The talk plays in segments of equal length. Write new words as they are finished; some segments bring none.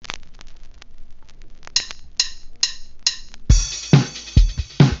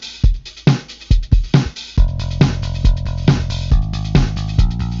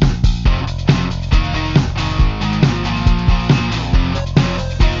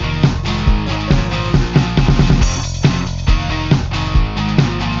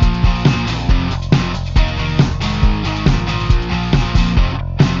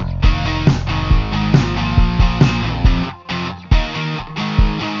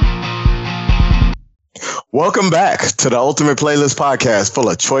Welcome back to the Ultimate Playlist Podcast full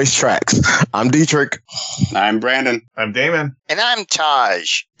of choice tracks. I'm Dietrich. I'm Brandon. I'm Damon. And I'm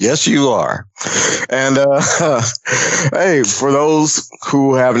Taj. Yes, you are. And hey, for those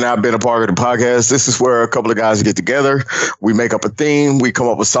who have not been a part of the podcast, this is where a couple of guys get together. We make up a theme. We come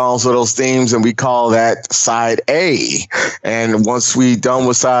up with songs for those themes, and we call that Side A. And once we done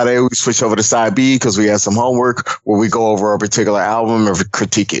with Side A, we switch over to Side B because we have some homework where we go over a particular album or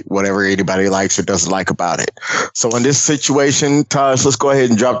critique it, whatever anybody likes or doesn't like about it. So in this situation, Taj, let's go ahead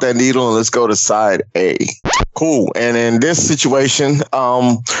and drop that needle and let's go to Side A. Cool. And in this situation,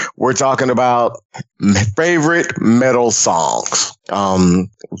 we're talking about favorite metal songs.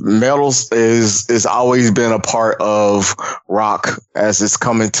 Metal is always been a part of rock as it's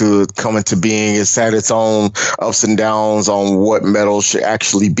coming to being. It's had its own ups and downs on what metal should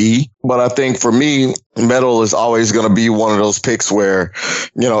actually be. But I think for me, metal is always going to be one of those picks where,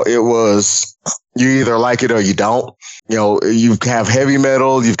 it was you either like it or you don't. You have heavy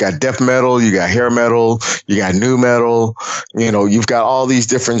metal, you've got death metal, you got hair metal, you got new metal, you've got all these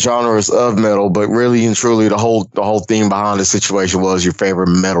different genres of metal, but really and truly the whole theme behind the situation was your favorite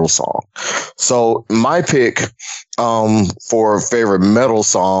metal song. So my pick for favorite metal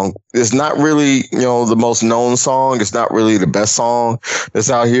song is not really, the most known song. It's not really the best song that's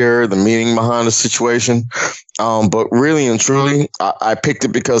out here, the meaning behind the situation. But really and truly, I picked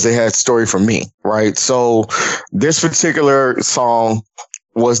it because it had story for me, right? So this particular song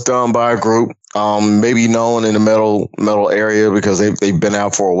was done by a group, maybe known in the metal area because they've been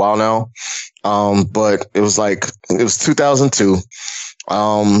out for a while now. But it was 2002.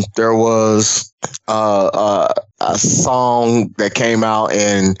 There was a song that came out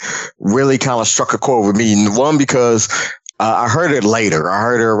and really kind of struck a chord with me. One, because I heard it later. I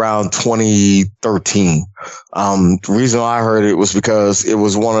heard it around 2013. The reason why I heard it was because it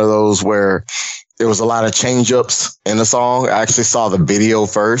was one of those where there was a lot of change ups in the song. I actually saw the video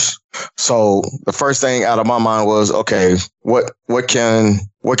first. So the first thing out of my mind was, okay, what can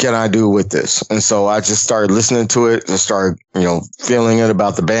I do with this? And so I just started listening to it and started, feeling it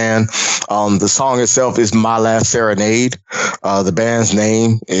about the band. The song itself is My Last Serenade. The band's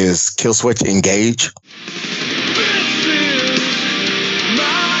name is Killswitch Engage.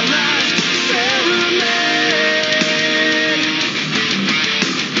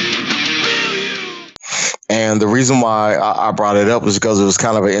 And the reason why I brought it up was because it was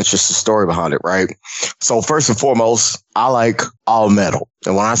kind of an interesting story behind it, right? So first and foremost, I like all metal.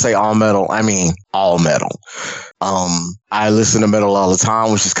 And when I say all metal, I mean all metal. I listen to metal all the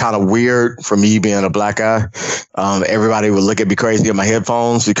time, which is kind of weird for me being a black guy. Everybody would look at me crazy at my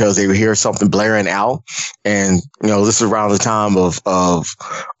headphones because they would hear something blaring out. And, this is around the time of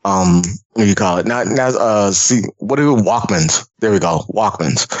what do you call it? Walkmans. There we go.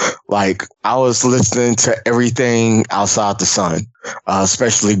 Walkmans. Like I was listening to everything outside the sun,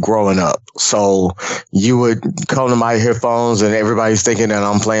 especially growing up. So you would come to my headphones and everybody's thinking that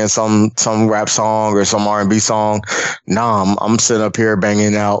I'm playing some rap song or some R&B song. Nah, I'm sitting up here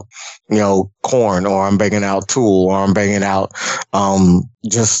banging out, Korn, or I'm banging out Tool, or I'm banging out,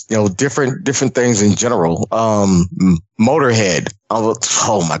 different things in general. Motorhead.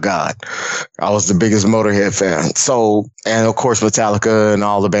 Oh my God. I was the biggest Motorhead fan. So, and of course, Metallica and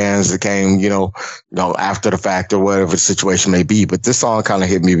all the bands that came, after the fact or whatever the situation may be. But this song kind of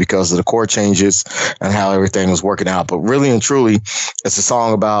hit me because of the chord changes and how everything was working out. But really and truly, it's a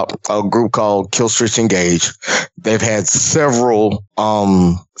song about a group called Killswitch Engage. They've had several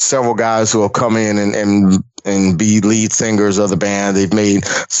guys who have come in and be lead singers of the band. They've made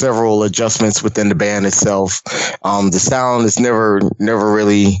several adjustments within the band itself. The sound is never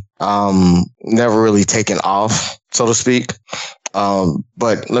really taken off, so to speak.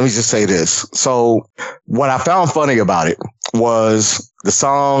 But let me just say this. So what I found funny about it was the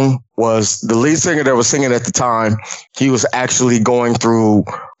song was the lead singer that was singing at the time. He was actually going through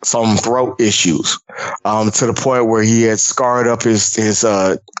some throat issues, to the point where he had scarred up his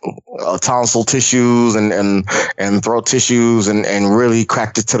tonsil tissues and throat tissues and really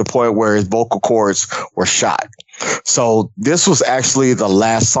cracked it to the point where his vocal cords were shot. So this was actually the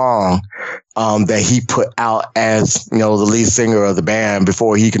last song that he put out as, the lead singer of the band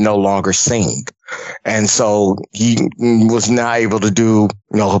before he could no longer sing. And so he was not able to do,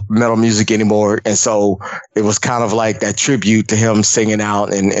 metal music anymore. And so it was kind of like that tribute to him singing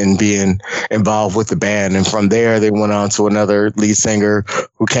out and being involved with the band. And from there, they went on to another lead singer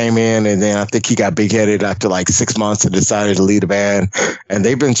who came in. And then I think he got big headed after like 6 months and decided to lead the band. And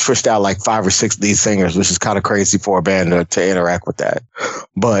they've been switched out like 5 or 6 lead singers, which is kind of crazy for a band to interact with that.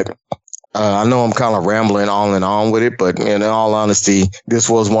 But I know I'm kind of rambling on and on with it, but in all honesty, this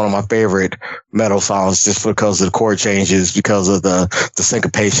was one of my favorite metal songs just because of the chord changes, because of the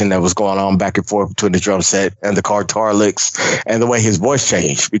syncopation that was going on back and forth between the drum set and the guitar licks, and the way his voice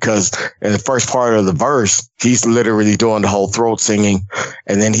changed. Because in the first part of the verse, he's literally doing the whole throat singing,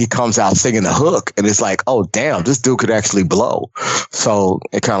 and then he comes out singing the hook, and it's like, oh damn, this dude could actually blow. So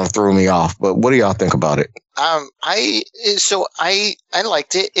it kind of threw me off. But what do y'all think about it? I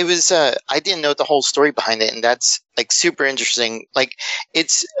liked it. It was I didn't know the whole story behind it, and that's like super interesting. Like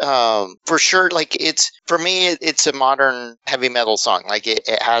it's for sure, like it's, for me it's a modern heavy metal song. Like it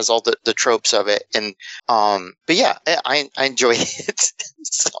has all the tropes of it, and but yeah, I enjoy it.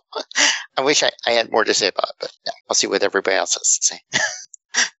 So I wish I had more to say about it, but yeah, I'll see what everybody else has to say.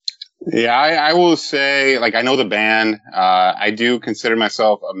 Yeah, I will say, like, I know the band. I do consider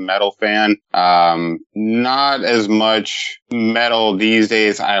myself a metal fan. Not as much metal these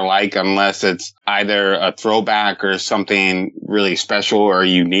days I like unless it's either a throwback or something really special or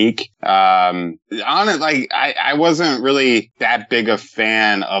unique. I wasn't really that big a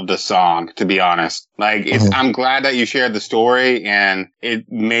fan of the song, to be honest. Like, I'm glad that you shared the story, and it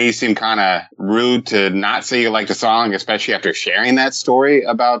may seem kind of rude to not say you like the song, especially after sharing that story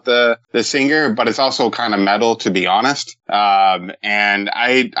about the singer, but it's also kind of metal, to be honest. And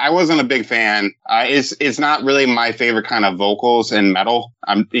I wasn't a big fan. It's not really my favorite kind of vocals in metal.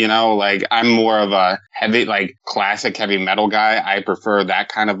 I'm more of a heavy, like classic heavy metal guy. I prefer that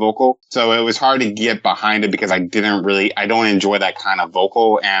kind of vocal. So it was hard to get behind it because I don't enjoy that kind of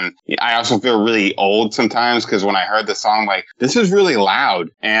vocal. And I also feel really old sometimes because when I heard the song, like, this is really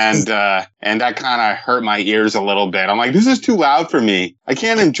loud. And that kind of hurt my ears a little bit. I'm like, this is too loud for me. I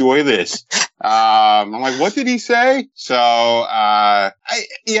can't enjoy this. I'm like, what did he say? So,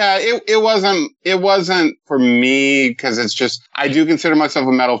 it wasn't for me because it's just, I do consider myself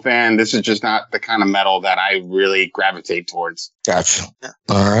a metal fan. This is just not the kind of metal that I really gravitate towards. Gotcha.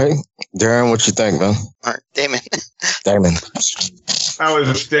 All right. Darren, what you think, man? All right, Damon. I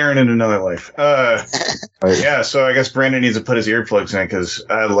was staring in another life. Yeah, so I guess Brandon needs to put his earplugs in because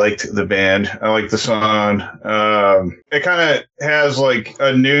I liked the band. I liked the song. It kind of has like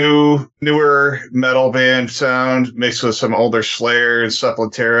a newer metal band sound mixed with some older Slayer and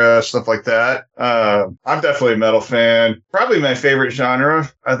Sepultura, stuff like that. I'm definitely a metal fan. Probably my favorite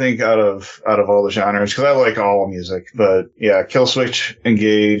genre, I think, out of all the genres, because I like all music. But yeah, Killswitch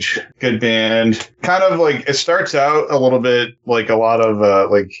Engage, good band. Kind of like, it starts out a little bit like a lot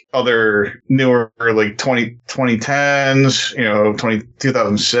of like other newer, like 2010s,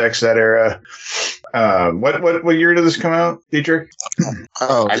 2006, that era. What year did this come out, Dietrich?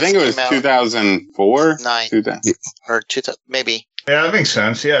 I think it was 2004. 9 or 2000, maybe. Yeah, that makes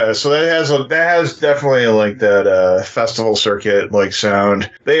sense. Yeah, so that has definitely like that festival circuit like sound.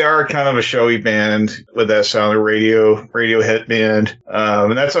 They are kind of a showy band with that sound, a radio hit band,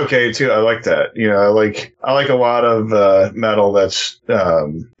 and that's okay too. I like that. I like a lot of metal that's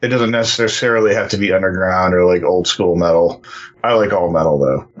it doesn't necessarily have to be underground or like old school metal. I like all metal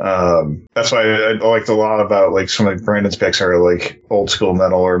though. That's why I liked a lot about like some of Brandon's picks are like old school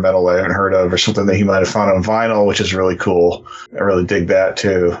metal or metal I haven't heard of or something that he might have found on vinyl, which is really cool. I really dig that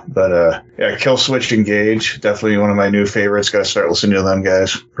too. But yeah, Killswitch Engage, definitely one of my new favorites. Got to start listening to them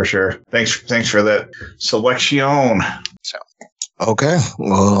guys for sure. Thanks for that selection. So. Okay,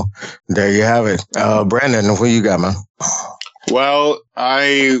 well there you have it. Brandon, what you got, man? Well,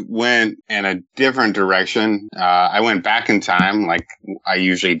 I went in a different direction. I went back in time like I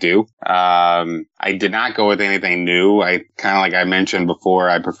usually do. I did not go with anything new. I kind of, like I mentioned before,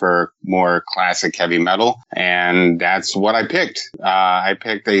 I prefer more classic heavy metal, and that's what I picked. I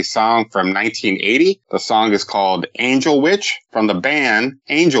picked a song from 1980. The song is called Angel Witch from the band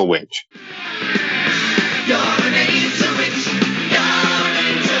Angel Witch. You're an angel witch. You're an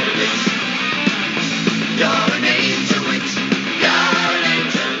angel witch. You're an angel witch.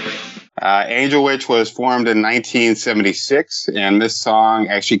 Angel Witch was formed in 1976, and this song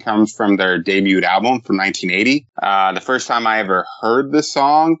actually comes from their debut album from 1980. The first time I ever heard this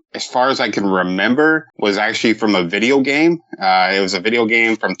song, as far as I can remember, was actually from a video game. It was a video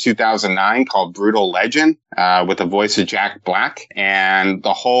game from 2009 called Brutal Legend, with the voice of Jack Black. And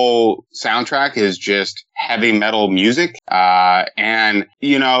the whole soundtrack is just heavy metal music. And,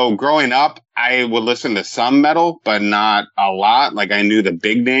 growing up, I would listen to some metal, but not a lot. Like I knew the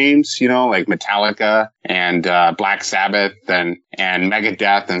big names, like Metallica and Black Sabbath and and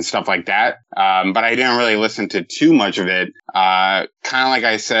Megadeth and stuff like that. But I didn't really listen to too much of it. Kind of like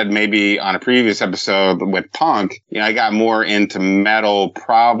I said, maybe on a previous episode with punk, I got more into metal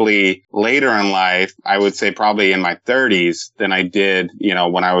probably later in life. I would say probably in my 30s than I did,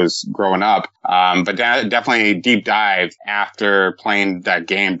 when I was growing up. But definitely deep dive after playing that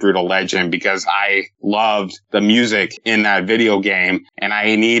game, Brutal Legend, because I loved the music in that video game and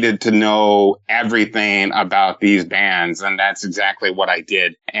I needed to know everything about these bands. And that's exactly what I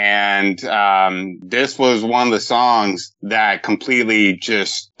did. And this was one of the songs that completely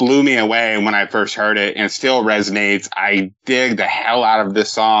just blew me away when I first heard it and still resonates. I dig the hell out of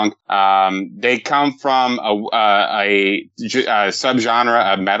this song. They come from a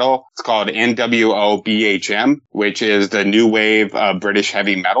subgenre of metal. It's called NWO-BHM, which is the new wave of British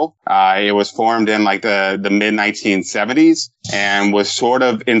heavy metal. It was formed in like the mid 1970s and was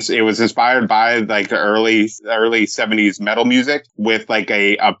it was inspired by like the early 70s metal music with like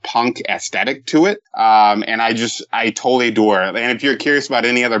a punk aesthetic to it. And I totally adore it. And if you're curious about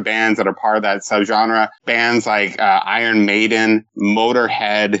any other bands that are part of that subgenre, bands like Iron Maiden,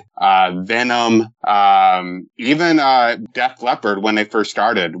 Motorhead, Venom, even Def Leppard, when they first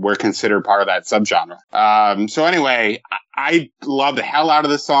started, were considered part of that subgenre. So anyway, I love the hell out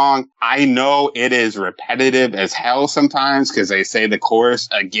of this song. I know it is repetitive as hell sometimes because they say the chorus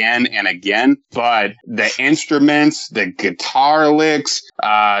again and again, but the instruments, the guitar licks,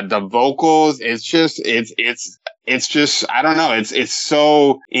 the vocals, it's just, I don't know. It's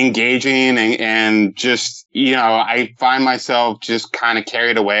so engaging and just, I find myself just kind of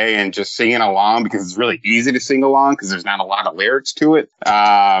carried away and just singing along because it's really easy to sing along because there's not a lot of lyrics to it.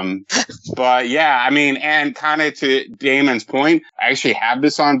 But yeah, I mean, and kind of to Damon's point, I actually have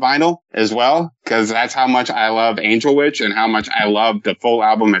this on vinyl as well because that's how much I love Angel Witch and how much I love the full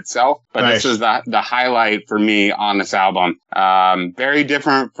album itself. But Nice. This is the highlight for me on this album. Very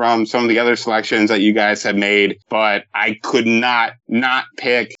different from some of the other selections that you guys have made, but I could not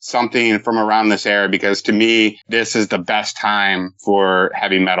pick something from around this era because to me, this is the best time for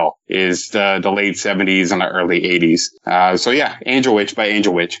heavy metal is the late 70s and the early 80s. So yeah, Angel Witch by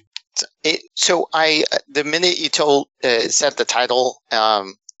Angel Witch. So the minute you said the title,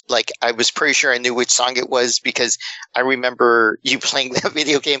 I was pretty sure I knew which song it was because I remember you playing that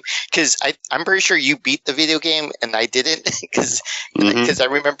video game because I'm pretty sure you beat the video game and I didn't because I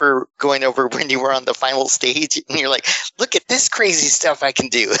remember going over when you were on the final stage and you're like, look at this crazy stuff I can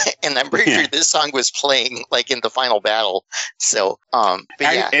do. And I'm pretty sure this song was playing like in the final battle. So, but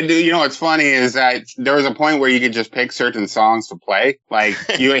yeah. And what's funny is that there was a point where you could just pick certain songs to play. Like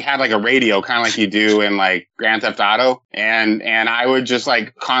you had like a radio kind of like you do in like Grand Theft Auto. And I would just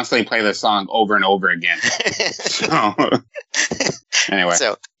like constantly play this song over and over again. So, anyway.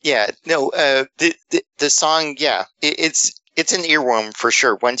 So yeah, no, the song, yeah, it's an earworm for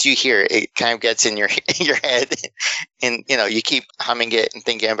sure. Once you hear it, it kind of gets in your head, and you keep humming it and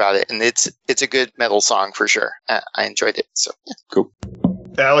thinking about it. And it's a good metal song for sure. I enjoyed it. So yeah. Cool.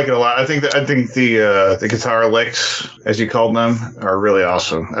 I like it a lot. I think the guitar licks, as you called them, are really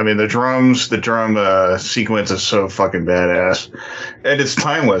awesome. I mean, the drum sequence is so fucking badass, and it's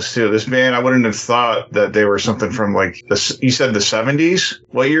timeless too. This band, I wouldn't have thought that they were something from like you said the 70s.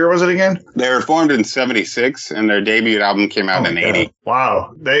 What year was it again? They were formed in 76, and their debut album came out in 80.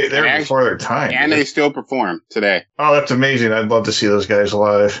 Wow, they were before their time, and they still perform today. Oh, that's amazing! I'd love to see those guys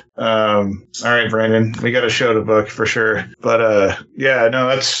live. All right, Brandon, we got a show to book for sure. But yeah, no,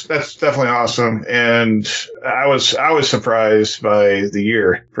 that's definitely awesome, and I was surprised by the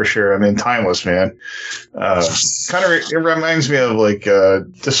year for sure. I mean, timeless, man. It reminds me of like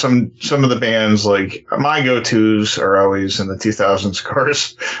just some of the bands. Like my go-tos are always in the 2000s, of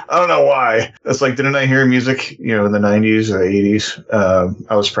course. I don't know why. That's like, didn't I hear music, in the 90s or the 80s?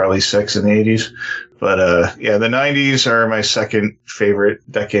 I was probably 6 in the 80s. But yeah, the 90s are my second favorite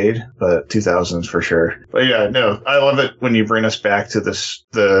decade, but 2000s for sure. But yeah, no, I love it when you bring us back to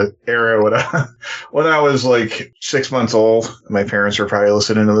the era when I was like 6 months old. My parents were probably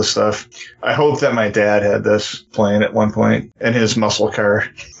listening to this stuff. I hope that my dad had this playing at one point in his muscle car.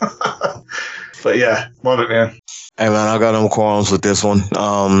 But yeah, love it, man. Hey man, I got no qualms with this one.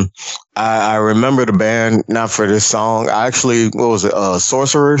 I remember the band, not for this song. I actually, what was it?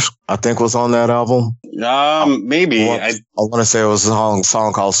 Sorcerers, I think was on that album. Maybe. I want to say it was a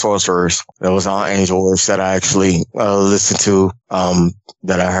song called Sorcerers. It was on Angel Witch that I actually listened to,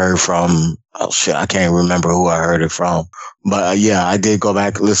 that I heard from, oh shit, I can't remember who I heard it from. But yeah, I did go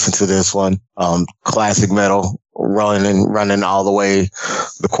back and listen to this one. Classic metal, running all the way,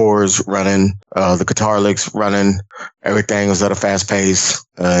 the chords running, the guitar licks running, everything was at a fast pace,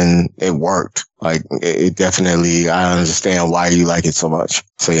 and it worked. Like it definitely, I understand why you like it so much.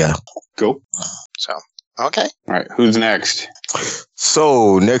 So yeah. Cool. So, okay. All right. Who's next?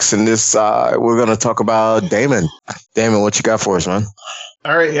 So next in this side, we're going to talk about Damon. Damon, what you got for us, man?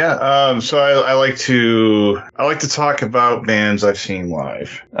 All right, yeah. So I like to talk about bands I've seen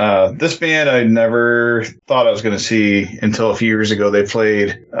live. This band I never thought I was going to see until a few years ago. They played.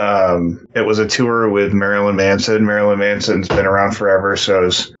 It was a tour with Marilyn Manson. Marilyn Manson's been around forever. So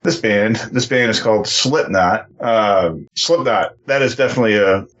is this band. This band is called Slipknot. Slipknot. That is definitely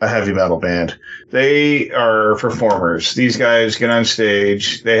a heavy metal band. They are performers. These guys get on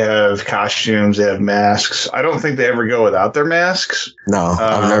stage. They have costumes. They have masks. I don't think they ever go without their masks. No,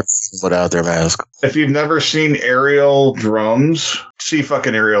 I've never seen without their mask. If you've never seen aerial drums, see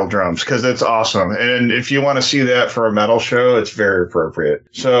fucking aerial drums because it's awesome. And if you want to see that for a metal show, it's very appropriate.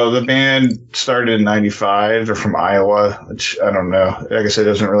 So the band started in '95. They're from Iowa, which I don't know. I guess it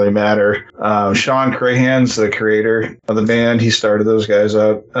doesn't really matter. Sean Crahan's the creator of the band. He started those guys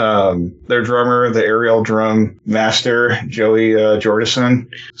up. Their drummer, the aerial drum master, Joey Jordison.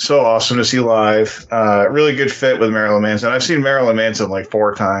 So awesome to see live. Really good fit with Marilyn Manson. I've seen Marilyn Manson like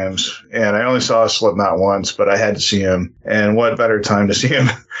 4 times, and I only saw Slipknot once, but I had to see him. And what better time to see him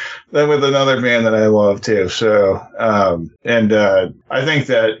than with another band that I love too. So, I think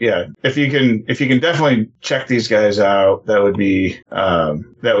that, yeah, if you can definitely check these guys out, that would be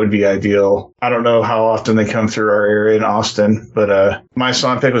ideal. I don't know how often they come through our area in Austin, but, my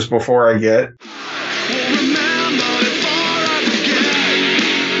song pick was Before I Get.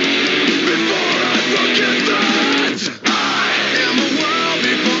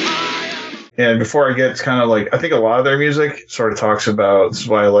 And Before I Get, it's kind of like, I think a lot of their music sort of talks about, this is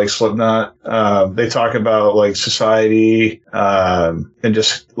why I like Slipknot. They talk about like society, and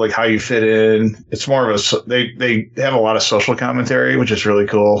just like how you fit in. It's more of they have a lot of social commentary, which is really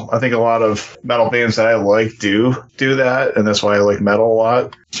cool. I think a lot of metal bands that I like do that. And that's why I like metal a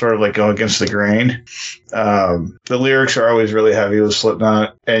lot. Sort of like go against the grain. The lyrics are always really heavy with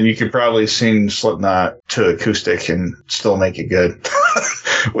Slipknot, and you could probably sing Slipknot to acoustic and still make it good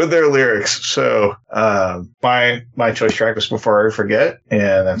with their lyrics. So my choice track was Before I Forget,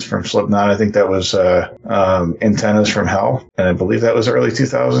 and that's from Slipknot. I think that was Antennas from Hell, and I believe that was early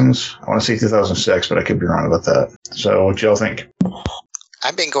 2000s. I want to say 2006, but I could be wrong about that. So what y'all think?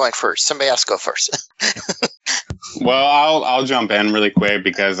 I've been going first. Somebody else go first. Well, I'll jump in really quick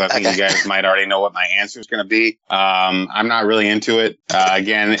because I think you guys might already know what my answer is going to be. I'm not really into it.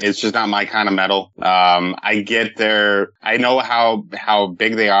 Again, it's just not my kind of metal. I get I know how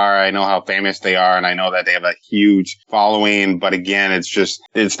big they are. I know how famous they are, and I know that they have a huge following. But again,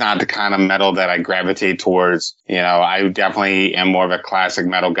 it's not the kind of metal that I gravitate towards. You know, I definitely am more of a classic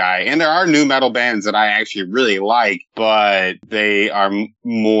metal guy. And there are new metal bands that I actually really like, but they are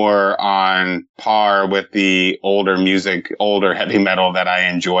more on par with the older heavy metal that I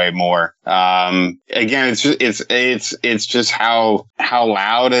enjoy more. Again, it's just how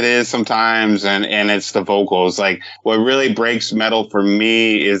loud it is sometimes, and it's the vocals. Like, what really breaks metal for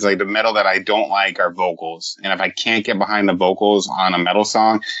me is like the metal that I don't like are vocals. And if I can't get behind the vocals on a metal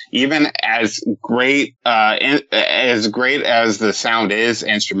song, even as great as the sound is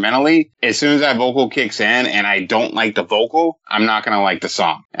instrumentally, as soon as that vocal kicks in and I don't like the vocal, I'm not gonna like the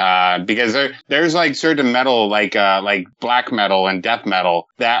song. Because there's like certain metal, like black metal and death metal,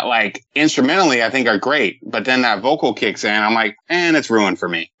 that like instrumentally I think are great, but then that vocal kicks in, I'm like, and it's ruined for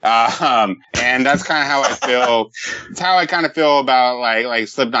me. And that's kind of how I feel. It's how I kind of feel about like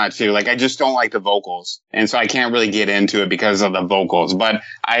Slipknot too. Like, I just don't like the vocals, and so I can't really get into it because of the vocals. But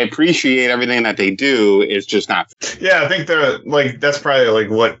I appreciate everything that they do. It's just not. Yeah, I think that's probably like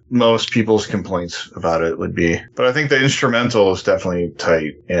what most people's complaints about it would be. But I think the instrumental is definitely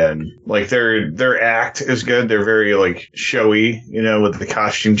tight, and like their act is good. They're very like showy, you know, with the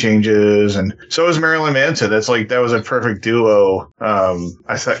costume changes, and so is Marilyn Manson. That was a perfect duo.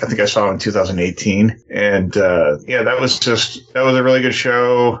 I think I saw it in 2018, and yeah, that was a really good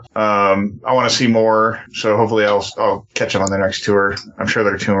show. I want to see more, so hopefully I'll catch them on their next tour. I'm sure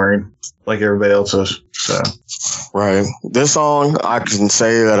they're touring like everybody else is. So. Right. This song, I can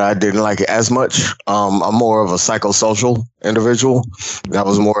say that I didn't like it as much. I'm more of a psychosocial individual. That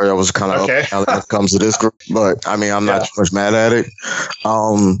was kind of okay. up when it comes to this group. But I mean, I'm not too much mad at it.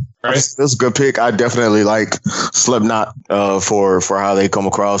 Right. That's a good pick. I definitely like Slipknot for how they come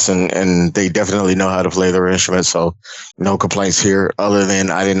across, and they definitely know how to play their instruments. So no complaints here. Other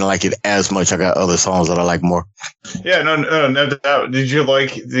than I didn't like it as much. I got other songs that I like more. Yeah, no doubt. Did you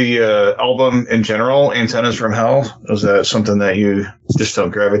like the album in general, Antennas from Hell? Was that something that you just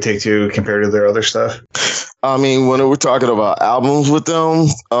don't gravitate to compared to their other stuff? I mean, when we're talking about albums with them,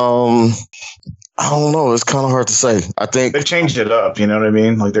 I don't know. It's kind of hard to say. I think They've changed it up. You know what I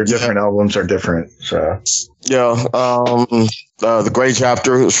mean? Like their different albums are different. So yeah. The Great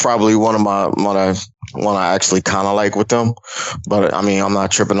Chapter is probably one I actually kind of like with them, but I mean, I'm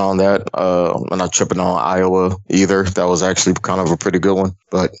not tripping on that. I'm not tripping on Iowa either. That was actually kind of a pretty good one,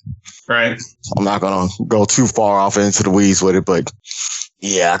 but right. I'm not gonna go too far off into the weeds with it. But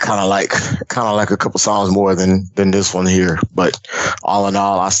yeah, I kind of like a couple songs more than this one here. But all in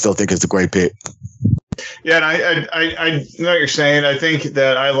all, I still think it's a great pick. Yeah, and I know what you're saying. I think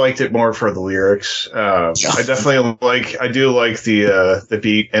that I liked it more for the lyrics. I do like the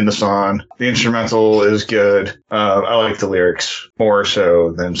beat and the song. The instrumental is good. I like the lyrics more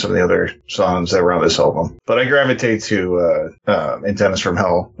so than some of the other songs that were on this album. But I gravitate to Antennas from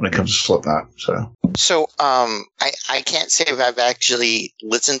Hell when it comes to Slipknot. So I can't say if I've actually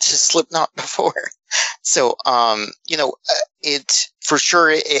listened to Slipknot before. So it for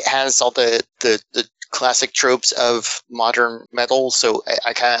sure it has all the classic tropes of modern metal, so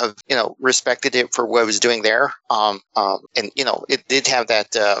I kind of respected it for what it was doing there. And it did have that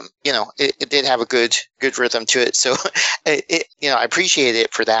it did have a good rhythm to it, so I appreciate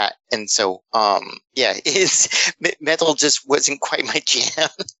it for that. And so metal just wasn't quite my jam.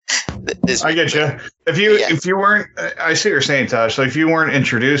 I get you. If you weren't, I see what you're saying, Tosh. Like if you weren't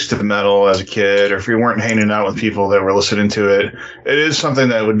introduced to the metal as a kid, or if you weren't hanging out with people that were listening to it, it is something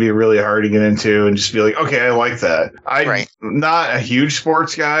that would be really hard to get into and just be like, okay, I like that. I'm not a huge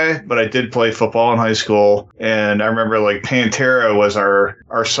sports guy, but I did play football in high school, and I remember like Pantera was our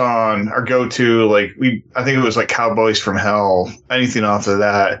song, our go-to. Like I think it was like Cowboys from Hell. Anything off of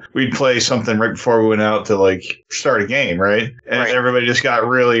that, we'd play something right before we went out to like start a game, right? And everybody just got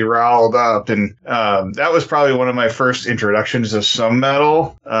really riled up, and that was probably one of my first introductions to some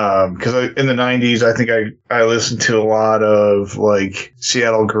metal. Because in the 90s, I think I listened to a lot of like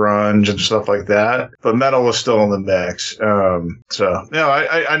Seattle grunge and stuff like that, but metal was still in the mix. So no,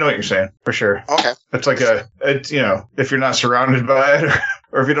 I know what you're saying for sure. Okay, it's like if you're not surrounded by it,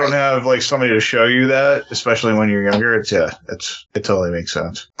 or if you don't have like somebody to show you that, especially when you're younger, it totally makes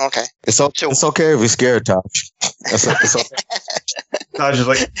sense. Okay, it's okay if you're scared, Tosh. It's okay. Tosh is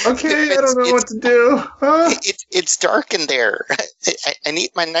like, okay, I don't know what to do. Huh? It's dark in there. I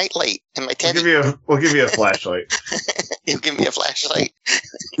need my nightlight and my tent. We'll give you a flashlight. You give me a flashlight.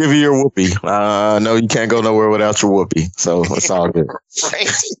 Give you your whoopee. No, you can't go nowhere without your whoopee, so it's all good. Right,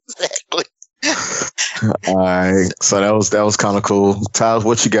 exactly. All right, so that was kind of cool. Tyler,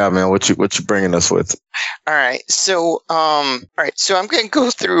 what you got, man? What you bringing us with? All right, so I'm going to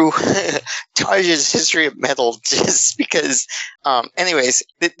go through Taj's history of metal just because. Anyways,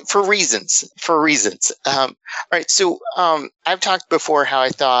 for reasons. All right, so I've talked before how I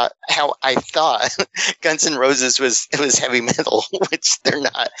thought Guns N' Roses was heavy metal, which they're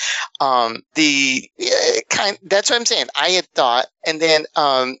not. That's what I'm saying. I had thought, and then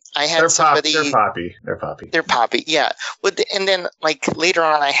I had somebody. They're poppy. Yeah. And then like later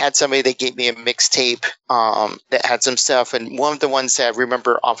on, I had somebody that gave me a mixtape that had some stuff, and one of the ones that I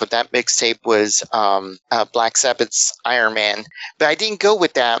remember off of that mixtape was Black Sabbath's Iron Man. But I didn't go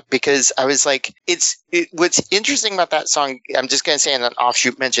with that because I was like, what's interesting about that song, I'm just going to say in an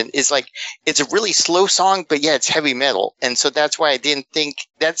offshoot mention, is like it's a really slow song, but yeah, it's heavy metal, and so that's why I didn't think.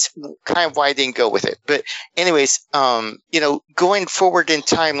 That's kind of why I didn't go with it. But anyways, going forward in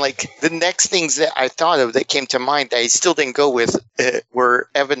time, like the next things that I thought of that came to mind that I still didn't go with were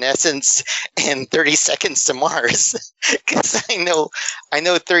Evanescence and 30 Seconds to Mars, because I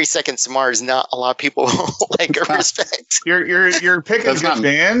know 30 Seconds to Mars not a lot of people like or respect. You're picking good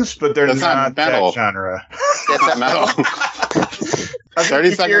bands, but they're not metal. That genre. That's not metal.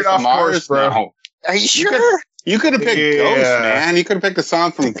 30 Seconds to Mars, bro. No. Are you sure? You could have picked Ghost, man. You could have picked a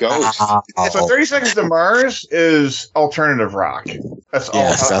song from Ghost. So 30 Seconds to Mars is alternative rock.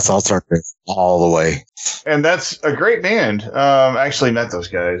 That's alternative all the way. And that's a great band. I actually met those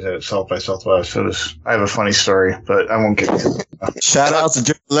guys at South by Southwest. I have a funny story, but I won't get into it. Shout out to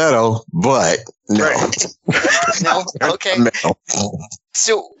Jared Leto, but no. Right. No? Okay. No.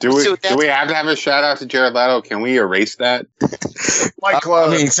 So do we have to have a shout out to Jared Leto? Can we erase that? Fight Club.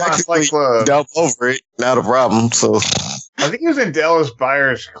 I mean, technically, double over it, not a problem. So I think he was in Dallas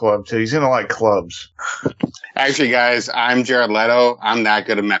Buyers Club too. He's in a lot of clubs. Actually, guys, I'm Jared Leto. I'm that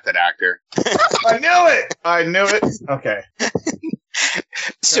good a method actor. I knew it. Okay.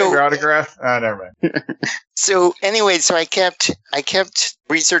 So your autograph? Never mind. So anyway, so I kept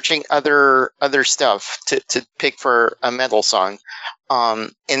researching other stuff to pick for a metal song.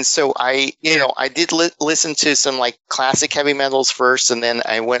 And so I did listen to some like classic heavy metals first, and then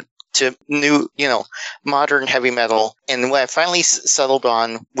I went to new, modern heavy metal. And what I finally settled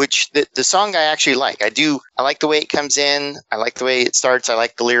on, which the song I actually like. I like the way it comes in. I like the way it starts. I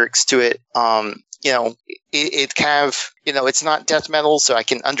like the lyrics to it. It kind of, it's not death metal, so I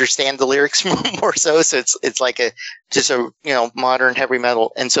can understand the lyrics more so. So it's like just a modern heavy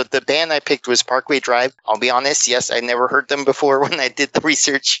metal. And so the band I picked was Parkway Drive. I'll be honest, yes, I never heard them before when I did the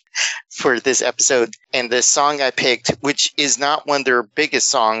research for this episode. And the song I picked, which is not one of their biggest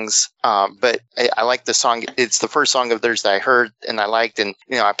songs, but I like the song. It's the first song of theirs that I heard and I liked, and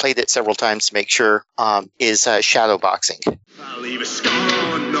I played it several times to make sure. Is Shadowboxing. I leave a scar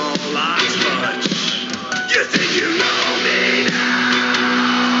on all I touch. You think you know me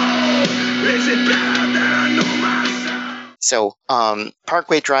now? Is it bad that I know myself? So,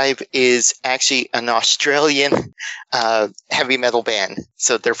 Parkway Drive is actually an Australian heavy metal band.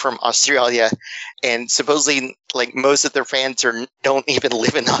 So they're from Australia, and supposedly, like, most of their fans don't even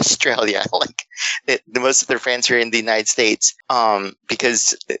live in Australia. Like, most of their fans are in the United States,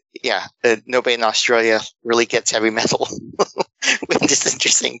 because nobody in Australia really gets heavy metal, which is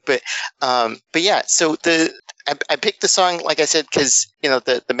interesting. But yeah, so I picked the song, like I said, because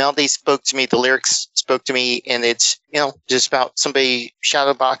the melody spoke to me, the lyrics spoke to me, and it's just about somebody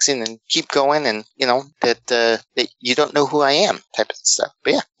shadowboxing and keep going, and that you don't know who I am type of stuff.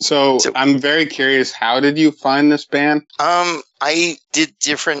 But yeah. So I'm very curious. How did you find this band? I did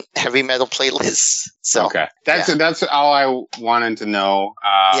different heavy metal playlists. So okay, that's all I wanted to know.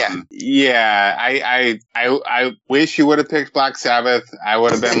 I wish you would have picked Black Sabbath. I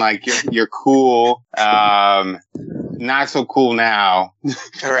would have been like, you're cool. Not so cool now.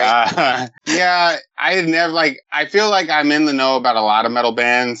 All right. I had never I feel like I'm in the know about a lot of metal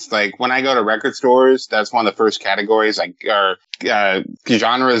bands. Like when I go to record stores, that's one of the first categories or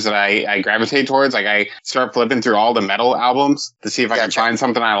genres that I gravitate towards. Like I start flipping through all the metal albums to see if I can find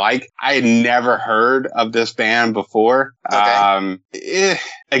something I like. I had never heard of this band before. Okay.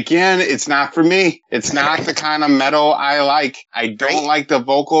 Again, it's not for me. It's not the kind of metal I like. I don't like the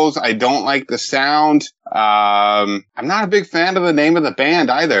vocals. I don't like the sound. I'm not a big fan of the name of the band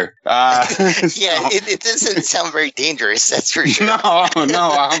either. It doesn't sound very dangerous. That's for sure. No.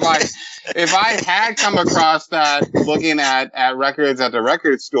 I'm like, if I had come across that looking at records at the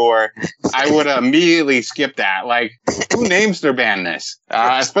record store, I would immediately skip that. Like, who names their band this?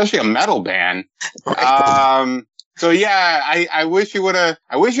 Especially a metal band. So yeah, I wish you would have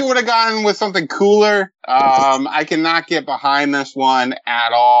gone with something cooler. I cannot get behind this one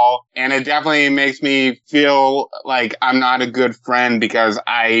at all. And it definitely makes me feel like I'm not a good friend because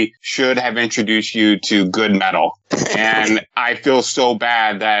I should have introduced you to good metal. And I feel so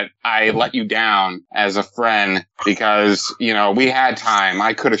bad that I let you down as a friend because, we had time.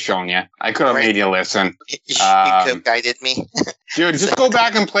 I could have shown you. I could have made you listen. You could have guided me. Dude, just go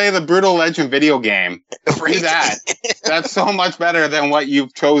back and play the Brutal Legend video game. Do that. That's so much better than what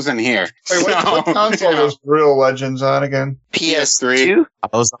you've chosen here. Wait, what console was Brutal Legends on again? PS3.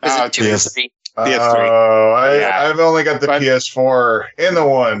 PS3. I've only got the PS4 in the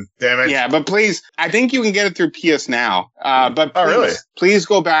one. Damn it. Yeah, but please, I think you can get it through PS Now. But please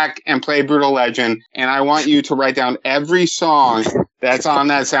go back and play Brutal Legend, and I want you to write down every song that's on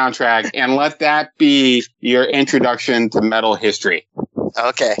that soundtrack, and let that be your introduction to metal history.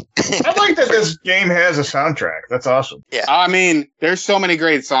 Okay. I like that this game has a soundtrack. That's awesome. Yeah. I mean, there's so many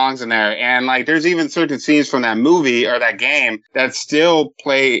great songs in there. And there's even certain scenes from that movie or that game that still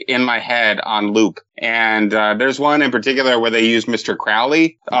play in my head on loop. And there's one in particular where they use Mr.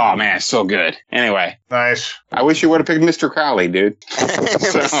 Crowley. Oh, man, it's so good. Anyway. Nice. I wish you would have picked Mr. Crowley, dude.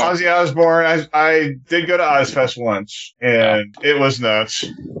 Ozzy Osbourne. I did go to Ozfest once, and it was nuts.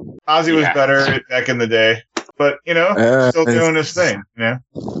 Ozzy was better back in the day. But, still doing his thing, Yeah.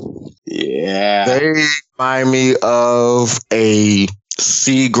 They remind me of a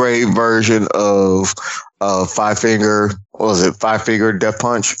C-grade version of Five Finger Death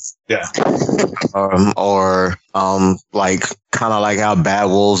Punch? Yeah. Or kind of like how Bad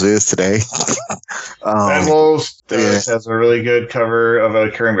Wolves is today. Bad Wolves has a really good cover of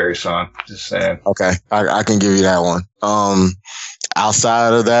a Cranberry song. Just saying. Okay, I can give you that one.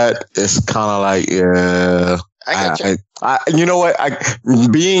 Outside of that, it's kind of like, I gotcha. You know what?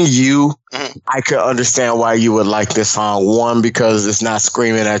 Being you, Mhm. I could understand why you would like this song. One, because it's not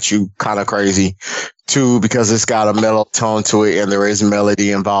screaming at you kind of crazy. Two, because it's got a mellow tone to it and there is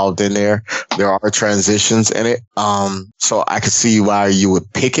melody involved in there. There are transitions in it. So I could see why you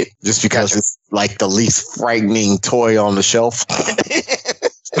would pick it just because Gotcha. it's like the least frightening toy on the shelf.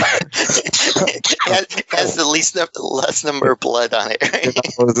 has the less number of blood on it. Right?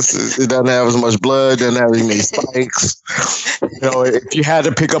 It doesn't have as much blood, doesn't have as many spikes. If you had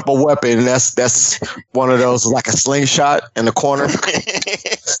to pick up a weapon, that's one of those like a slingshot in the corner.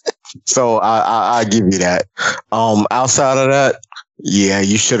 So I give you that. Outside of that, yeah,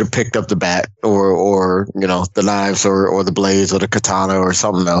 you should have picked up the bat or the knives or the blades or the katana or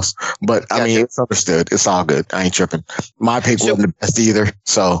something else. But I mean, it's understood. It's all good. I ain't tripping. My pick wasn't the best either.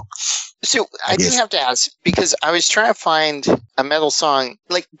 So I didn't have to ask because I was trying to find a metal song.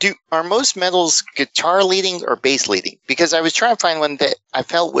 Like, are most metals guitar leading or bass leading? Because I was trying to find one that I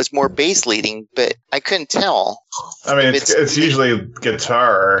felt was more bass leading, but I couldn't tell. I mean, it's usually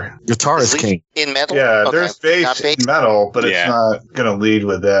guitar. Guitar is king in metal. Yeah, Okay. there's bass in metal, but it's not gonna lead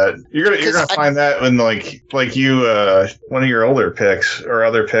with that. You're gonna find that when like you one of your older picks or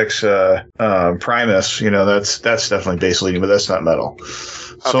other picks, Primus. That's definitely bass leading, but that's not metal.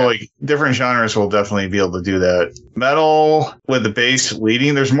 So like different genres will definitely be able to do that. Metal with the bass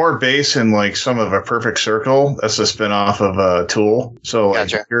leading, there's more bass in like some of A Perfect Circle. That's a spin-off of Tool. So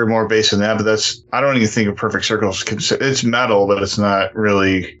like you're more bass in that, but I don't even think A Perfect Circle is it's metal, but it's not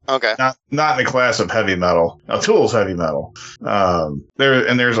really not in the class of heavy metal. Now Tool's heavy metal.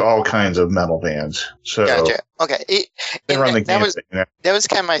 There's all kinds of metal bands. So Okay. That was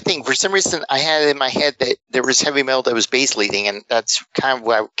kind of my thing. For some reason, I had in my head that there was heavy metal that was bass leading, and that's kind of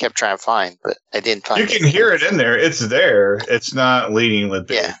what I kept trying to find, but I didn't find it. You can hear it in there. It's there. It's not leading with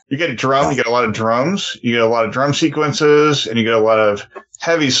bass. Yeah. You get a drum. You get a lot of drums. You get a lot of drum sequences, and you get a lot of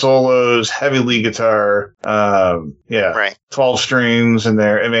heavy solos, heavy lead guitar. 12 strings in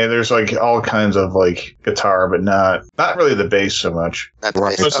there. I mean, there's like all kinds of like guitar, but not really the bass so much. Not the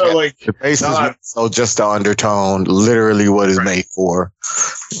bass. So like the bass is just the undertone, literally what it's made for.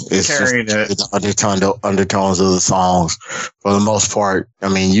 It's carrying just the undertones of the songs. For the most part, I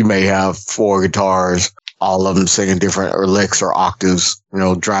mean, you may have 4 guitars, all of them singing different licks or octaves,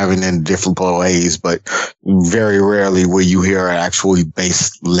 driving in different ways, but very rarely will you hear an actually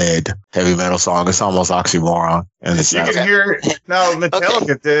bass-led heavy metal song. It's almost oxymoron. And it's you can hear now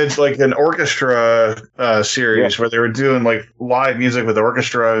Metallica did like an orchestra series where they were doing like live music with the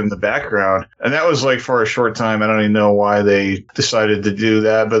orchestra in the background, and that was like for a short time. I don't even know why they decided to do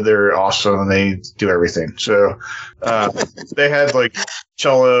that, but they're awesome and they do everything. So they had like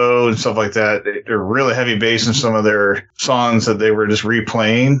cello and stuff like that. They're really heavy bass in some of their songs that they were just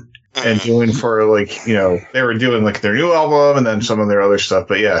replaying and doing for like, they were doing like their new album and then some of their other stuff.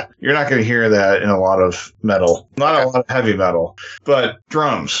 But yeah, you're not going to hear that in a lot of metal, not a lot of heavy metal, but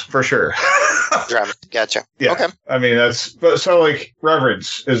drums for sure. Drums, gotcha. Yeah. Okay. I mean, so like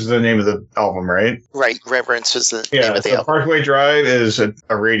Reverence is the name of the album, right? Right. Reverence is the name of the album. Parkway Drive is a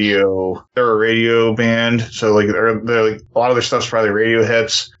radio. They're a radio band, so like they're like a lot of their stuff's probably radio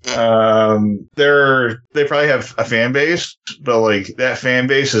hits. They probably have a fan base, but like that fan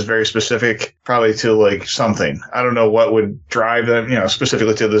base is very specific, probably to like something. I don't know what would drive them,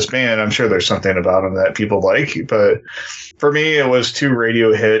 specifically to this band. I'm sure there's something about them that people like, but for me, it was too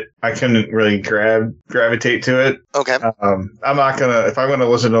radio hit. I couldn't really gravitate to it. Okay. I'm not gonna, if I'm gonna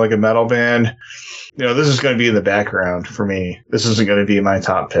listen to like a metal band, this is going to be in the background for me. This isn't going to be my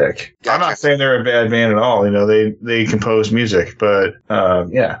top pick. Gotcha. I'm not saying they're a bad band at all. They compose music, but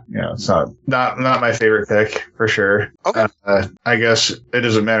it's not my favorite pick for sure. Okay. I guess it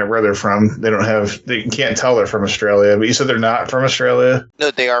doesn't matter where they're from. They can't tell they're from Australia, but you said they're not from Australia?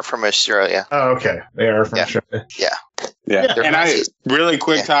 No, they are from Australia. Oh, okay. They are from Australia. Yeah. Yeah, and really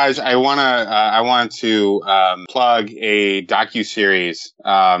quick, Taj, I want to plug a docuseries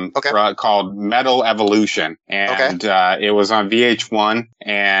called Metal Evolution, and it was on VH1,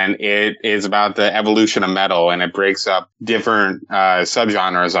 and it is about the evolution of metal, and it breaks up different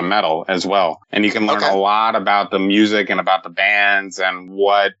subgenres of metal as well, and you can learn a lot about the music and about the bands and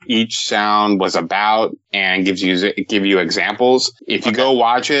what each sound was about, and give you examples. If you go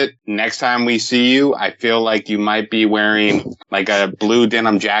watch it next time we see you, I feel like you might be wearing like a blue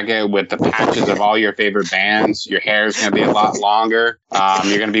denim jacket with the patches of all your favorite bands. Your hair is going to be a lot longer.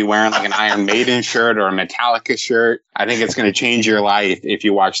 You're going to be wearing like an Iron Maiden shirt or a Metallica shirt. I think it's going to change your life if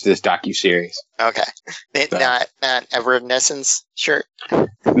you watch this docuseries. Okay. Not Evanescence shirt?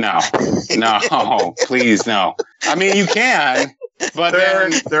 No, please no. I mean, you can. But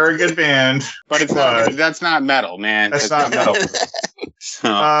they're a good band. But it's not. That's not metal, man. That's not metal.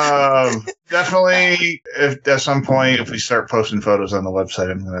 Definitely, if at some point, if we start posting photos on the website,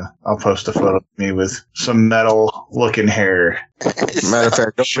 I'll post a photo of me with some metal looking hair. Matter of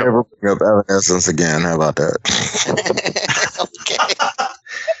fact, don't ever bring up Evanescence again. How about that? Okay.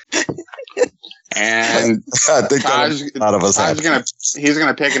 And I think Taj, a lot of us have. he's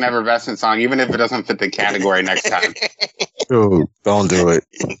gonna pick an Effervescent song, even if it doesn't fit the category next time. Dude, don't do it.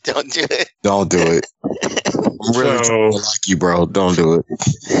 Don't do it. Don't do it. I'm really trying to like you, bro. Don't do it.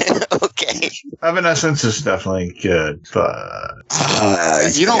 Okay. Evanescence is definitely good, but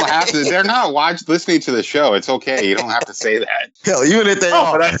You don't have to. They're not listening to the show. It's okay. You don't have to say that. Hell, even if they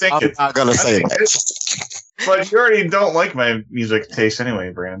are, but I think I'm not gonna say that. But you already don't like my music taste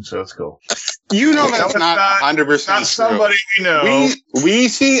anyway, Brandon, so it's cool. You know that's not 100% not somebody you know. We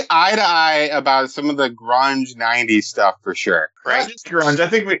see eye to eye about some of the grunge '90s stuff for sure. Not just grunge. I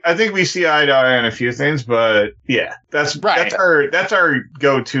think we see eye to eye on a few things, but yeah, that's right. That's our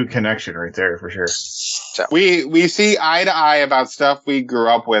go-to connection right there for sure. So we see eye to eye about stuff we grew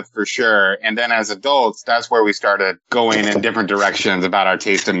up with for sure, and then as adults, that's where we started going in different directions about our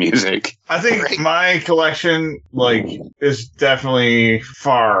taste in music. I think my collection is definitely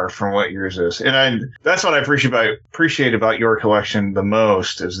far from what yours is, and that's what I appreciate about your collection the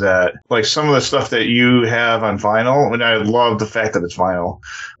most is that some of the stuff that you have on vinyl, and I love the fact that it's vinyl.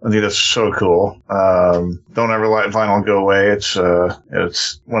 I think that's so cool. Don't ever let vinyl go away. It's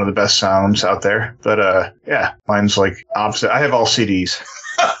one of the best sounds out there. But yeah, mine's opposite. I have all CDs.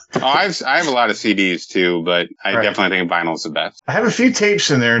 I have a lot of CDs too, but I definitely think vinyl's the best. I have a few tapes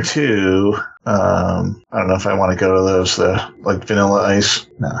in there too. I don't know if I want to go to those though, like Vanilla Ice.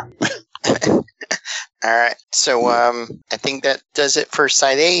 No. All right. So I think that does it for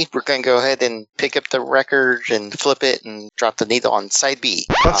side A. We're going to go ahead and pick up the record and flip it and drop the needle on side B.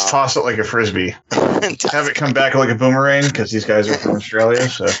 Let's toss it like a frisbee. Have it come back like a boomerang because these guys are from Australia.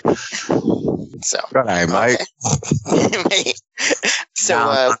 So. Good night, Mike. Okay.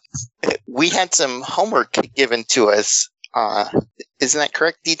 So we had some homework given to us. Isn't that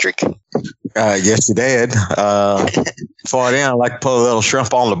correct, Dietrich? Yes, you did. For then, I like to put a little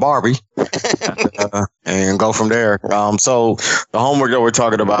shrimp on the Barbie and go from there. So the homework that we're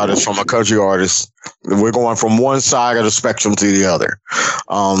talking about is from a country artist. We're going from one side of the spectrum to the other.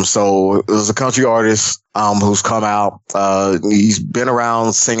 So there's a country artist who's come out. He's been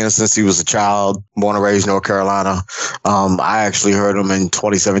around singing since he was a child, born and raised in North Carolina. I actually heard him in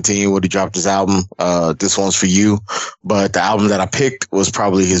 2017 when he dropped his album, This One's For You. But the album that I picked was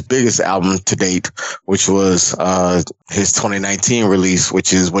probably his biggest album to date, which was his 2019 release,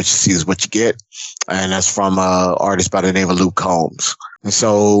 which is What You See Is What You Get. And that's from an artist by the name of Luke Combs. And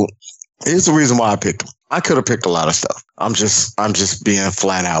so here's the reason why I picked him. I could have picked a lot of stuff. I'm just being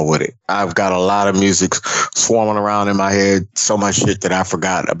flat out with it. I've got a lot of music swarming around in my head, so much shit that I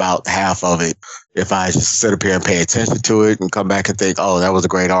forgot about half of it. If I just sit up here and pay attention to it and come back and think, oh, that was a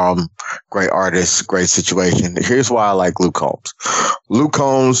great album, great artist, great situation. Here's why I like Luke Combs. Luke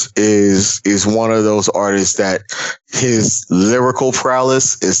Combs is one of those artists that his lyrical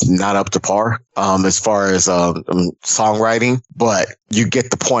prowess is not up to par as far as songwriting, but you get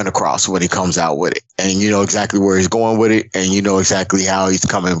the point across when he comes out with it. And you know exactly where he's going with it, and you know exactly how he's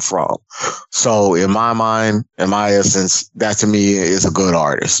coming from. So in my mind, in my essence, that to me is a good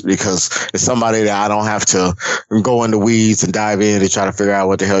artist because it's somebody that I don't have to go in the weeds and dive in and try to figure out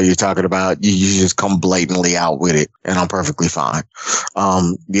what the hell you're talking about. You just come blatantly out with it, and I'm perfectly fine.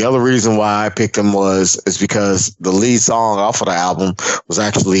 The other reason why I picked him is because the lead song off of the album was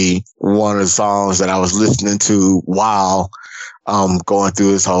actually one of the songs that I was listening to while going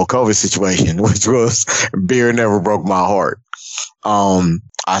through this whole COVID situation, which was Beer Never Broke My Heart.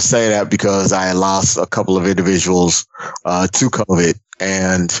 I say that because I had lost a couple of individuals to COVID.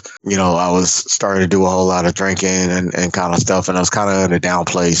 And, you know, I was starting to do a whole lot of drinking and kind of stuff. And I was kind of in a down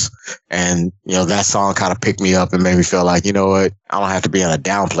place. And, you know, that song kind of picked me up and made me feel like, you know what, I don't have to be in a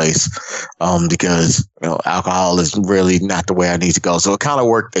down place because, you know, alcohol is really not the way I need to go. So it kind of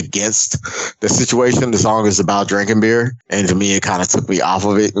worked against the situation. The song is about drinking beer. And to me, it kind of took me off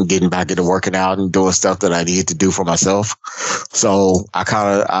of it and getting back into working out and doing stuff that I needed to do for myself. So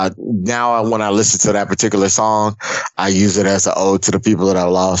now when I listen to that particular song, I use it as an ode to the people that I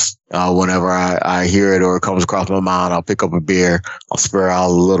lost Whenever I hear it or it comes across my mind, I'll pick up a beer. I'll spare out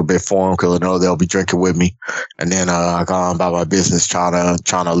a little bit for them because I know they'll be drinking with me. And then I go on about my business, trying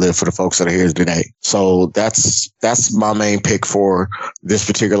to live for the folks that are here today. So that's my main pick for this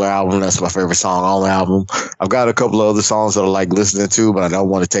particular album. That's my favorite song on the album. I've got a couple of other songs that I like listening to, but I don't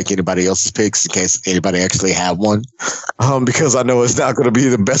want to take anybody else's picks in case anybody actually have one, because I know it's not going to be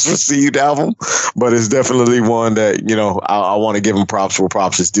the best received album, but it's definitely one that, I want to give him props where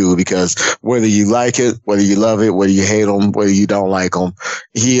props is due, because whether you like it, whether you love it, whether you hate him, whether you don't like him,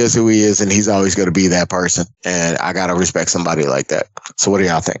 he is who he is, and he's always going to be that person. And I got to respect somebody like that. So what do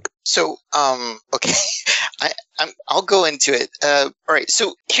y'all think? So, okay, I'll go into it. All right.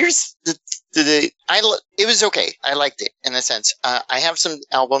 So here's it was okay. I liked it in a sense. I have some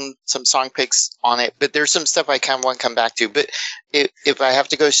song picks on it, but there's some stuff I kind of want to come back to. But if I have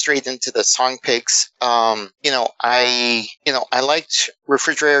to go straight into the song picks, I liked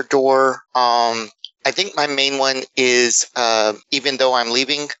Refrigerator Door. I think my main one is, Even Though I'm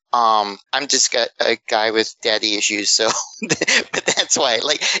Leaving. I'm just a guy with daddy issues, so, but that's why,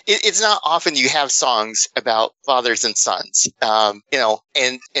 like, it's not often you have songs about fathers and sons,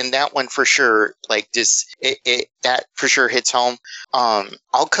 and that one for sure, like, just, that for sure hits home.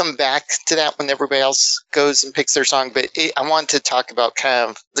 I'll come back to that when everybody else goes and picks their song, but I want to talk about kind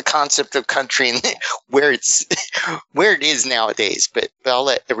of the concept of country and where it is nowadays, but I'll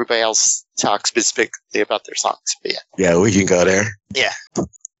let everybody else talk specifically about their songs. But yeah, we can go there. Yeah.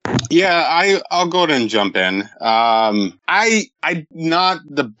 Yeah, I'll go ahead and jump in. I'm not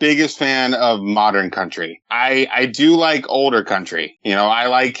the biggest fan of modern country. I do like older country. I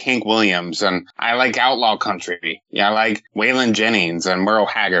like Hank Williams, and I like outlaw country. Yeah, I like Waylon Jennings and Merle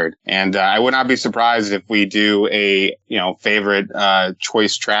Haggard. And I would not be surprised if we do a favorite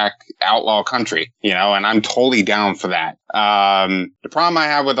choice track outlaw country. And I'm totally down for that. The problem I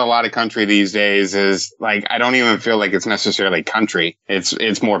have with a lot of country these days is, like, I don't even feel like it's necessarily country.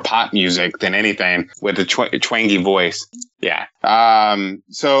 It's more pop music than anything, with a twangy voice. Yeah.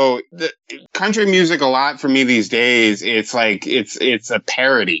 So the country music, a lot for me these days, it's like, it's a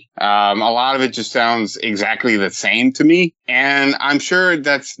parody. A lot of it just sounds exactly the same to me. And I'm sure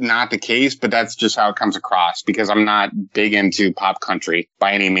that's not the case, but that's just how it comes across, because I'm not big into pop country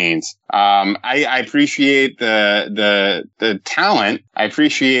by any means. I appreciate the talent. I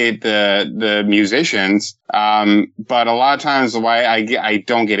appreciate the musicians. But a lot of times why I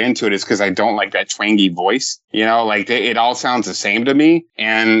don't get into it is because I don't like that twangy voice. Like it all sounds the same to me.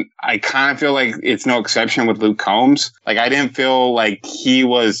 And I kind of feel like it's no exception with Luke Combs. Like, I didn't feel like he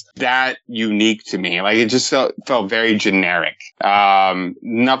was that unique to me. Like, it just felt very generic.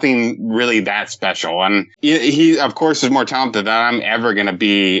 Nothing really that special. And he of course is more talented than I'm ever going to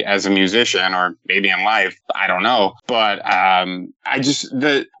be as a musician, or maybe in life. I don't know. But,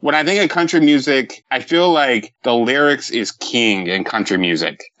 when I think of country music, I feel like the lyrics is king in country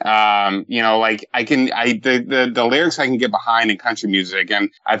music. Like the lyrics I can get behind in country music, and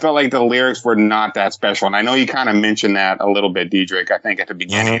I felt like the lyrics were not that special. And I know you kind of mentioned that a little bit, Diedrich, I think at the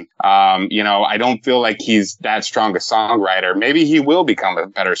beginning. I don't feel like he's that strong a songwriter. Maybe he will become a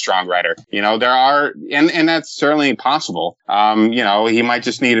better songwriter. There are, and that's certainly possible. He might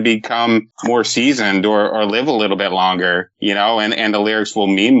just need to become more seasoned or live a little bit longer, and the lyrics will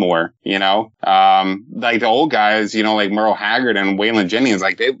mean more, like the old guys, like Merle Haggard and Waylon Jennings,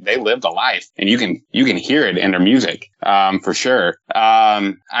 like they lived a life, and you can hear it in their music, for sure.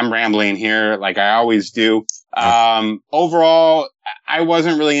 I'm rambling here like I always do. Overall, I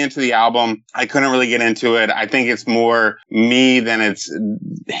wasn't really into the album. I couldn't really get into it. I think it's more me than it's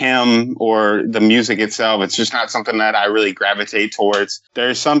him or the music itself. It's just not something that I really gravitate towards.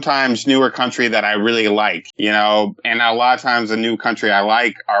 There's sometimes newer country that I really like, and a lot of times the new country I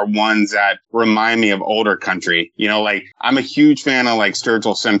like are ones that remind me of older country. Like, I'm a huge fan of like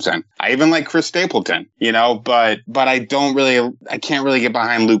Sturgill Simpson. I even like Chris Stapleton, but I can't really get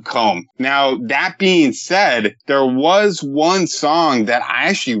behind Luke Combs. Now, that being said, there was one song that I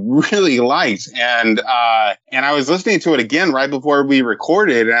actually really liked, and I was listening to it again right before we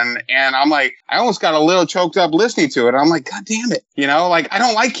recorded, and I'm like, I almost got a little choked up listening to it. I'm like, God damn it, like, I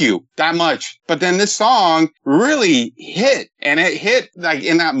don't like you that much, but then this song really hit, and it hit like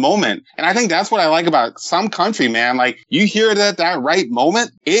in that moment, and I think that's what I like about some country, man. Like, you hear that right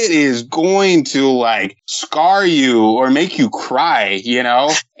moment, it is going to like scar you or make you cry,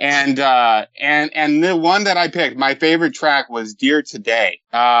 And the one that I picked, my favorite track was Dear Today.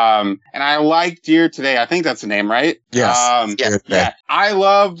 And I like Dear Today. I think that's the name, right? Yes. Yeah. I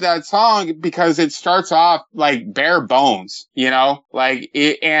love that song because it starts off like bare bones, like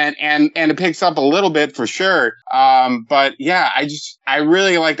it, and it picks up a little bit for sure. But yeah, I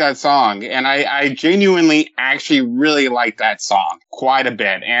really like that song, and I genuinely actually really like that song quite a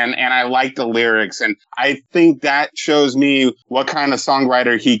bit. And I like the lyrics, and I think that shows me what kind of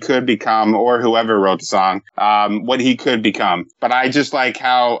songwriter he could become, or whoever wrote the song, what he could become. But I just like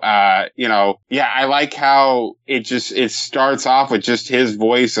how, I like how it starts off with just his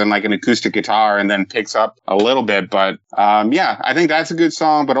voice and like an acoustic guitar and then picks up a little bit. But, I think that's a good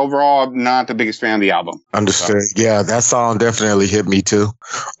song, but overall, I'm not the biggest fan of the album. Understood. So. Yeah, that song definitely hit me too.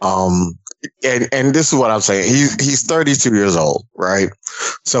 And this is what I'm saying. He's 32 years old, right?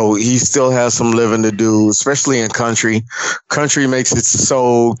 So he still has some living to do, especially in country. Country makes it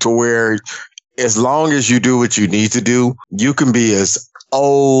so to where as long as you do what you need to do, you can be as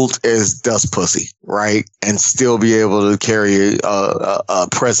old as dust pussy, right? And still be able to carry a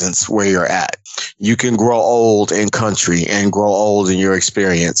presence where you're at. You can grow old in country and grow old in your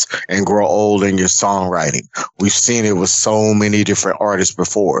experience and grow old in your songwriting. We've seen it with so many different artists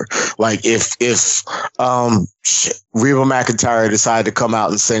before. Like if Reba McEntire decided to come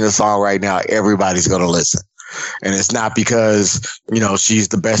out and sing a song right now, everybody's going to listen. And it's not because, she's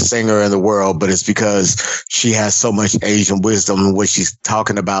the best singer in the world, but it's because she has so much age and wisdom in what she's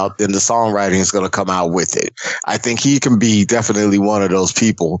talking about, then the songwriting is going to come out with it. I think he can be definitely one of those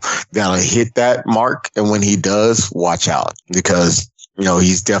people that'll hit that mark. And when he does, watch out, because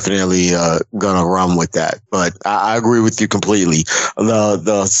he's definitely gonna run with that. But I agree with you completely.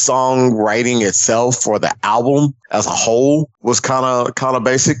 The songwriting itself for the album as a whole was kind of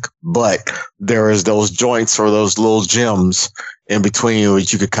basic, but there is those joints or those little gems in between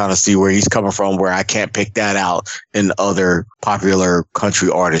which you could kind of see where he's coming from, where I can't pick that out in other popular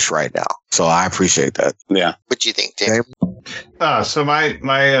country artists right now. So I appreciate that. Yeah. What do you think, Tim? So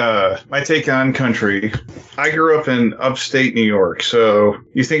my take on country, I grew up in upstate New York. So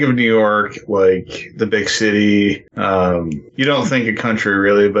you think of New York like the big city. You don't think of country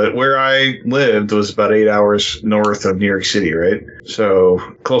really, but where I lived was about 8 hours north of New York City, right? So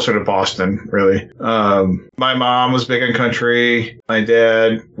closer to Boston, really. My mom was big on country. My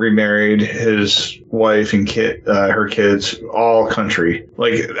dad remarried his wife and her kids, all country.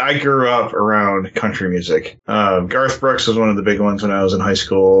 Like I grew up around country music. Garth Brooks was one of the big ones when I was in high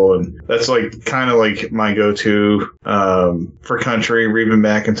school, and that's like kind of like my go-to for country. Reba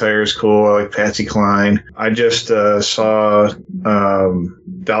McEntire is cool. I like Patsy Cline. I just saw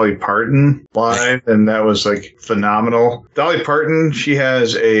Dolly Parton live, and that was like phenomenal. Dolly Parton, she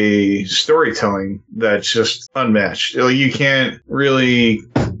has a storytelling that's just unmatched. Like, you can't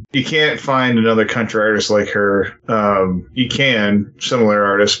find another country artist like her. You can, similar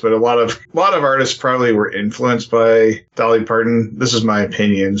artists, but a lot of artists probably were influenced by Dolly Parton. This is my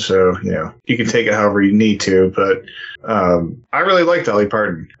opinion, so you can take it however you need to. But I really like Dolly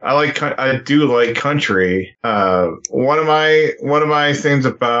Parton. I do like country. One of my things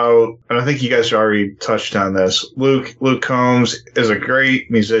about, and I think you guys already touched on this, Luke Combs is a great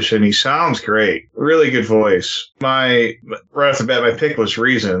musician. He sounds great. Really good voice. Right off the bat, my pick was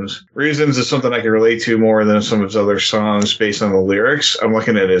Reasons. Reasons is something I can relate to more than some of his other songs based on the lyrics. I'm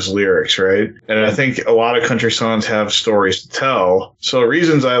looking at his lyrics, right? And I think a lot of country songs have stories to tell. So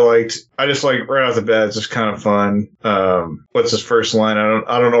Reasons I liked. I just like right off the bat, it's just kind of fun. What's his first line?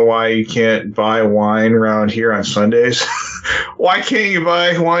 I don't know why you can't buy wine around here on Sundays. Why can't you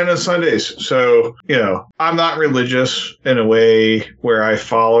buy wine on Sundays? So, I'm not religious in a way where I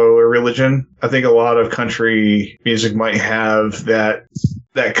follow a religion. I think a lot of country music might have that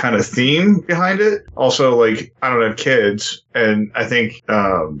kind of theme behind it. Also, like, I don't have kids, and I think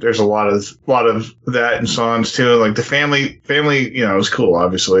there's a lot of that in songs too. Like the family, is cool,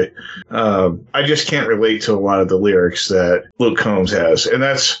 obviously. I just can't relate to a lot of the lyrics that Luke Combs has, and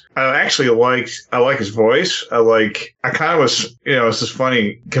I like his voice. I kind of was, it's just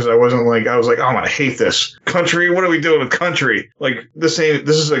funny because I was like, oh, I'm gonna hate this country. What are we doing with country? Like this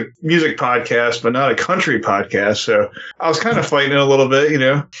is a music podcast, but not a country podcast. So I was kind of fighting it a little bit, and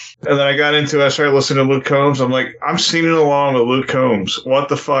then I started listening to Luke Combs. I'm like, I'm singing along with Luke Combs. What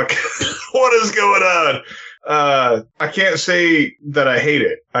the fuck? What is going on? I can't say that I hate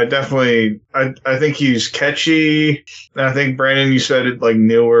it. I think he's catchy. And I think, Brandon, you said it, like,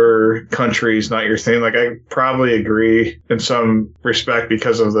 newer country is not your thing. Like, I probably agree in some respect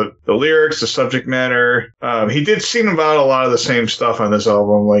because of the lyrics, the subject matter. He did seem about a lot of the same stuff on this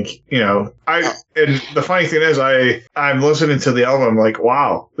album. Like, you know, and the funny thing is, I'm listening to the album like,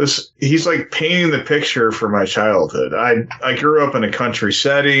 wow, he's like painting the picture for my childhood. I grew up in a country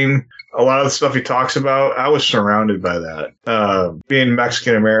setting. A lot of the stuff he talks about, I was surrounded by that. Being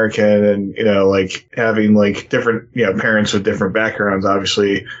Mexican American and, you know, like having like different, you know, parents with different backgrounds,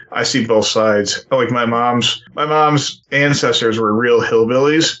 obviously, I see both sides. Like my mom's ancestors were real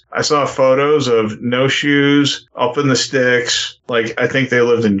hillbillies. I saw photos of no shoes, up in the sticks. Like, I think they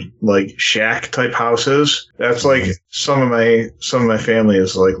lived in like shack type houses. That's like some of my family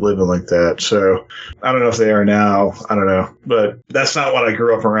is like living like that. So I don't know if they are now. I don't know, but that's not what I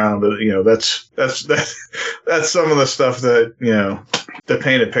grew up around. But you know, that's some of the stuff that, you know, to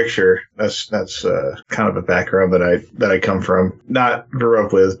paint a picture. That's kind of a background that I come from, not grew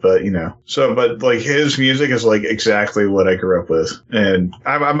up with, but you know. So, but like his music is like exactly what I grew up with, and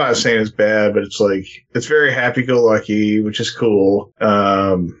I'm not saying it's bad, but it's like it's very happy-go-lucky, which is cool.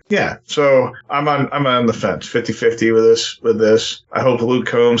 Yeah. So I'm on the fence, 50-50 with this. I hope Luke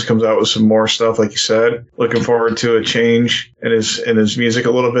Combs comes out with some more stuff, like you said. Looking forward to a change in his music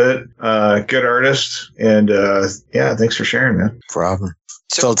a little bit. Good artist, and yeah, thanks for sharing, man. Problem.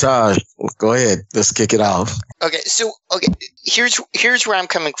 So Taj, go ahead. Let's kick it off. Okay, here's where I'm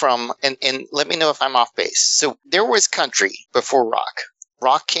coming from, and let me know if I'm off base. So there was country before rock.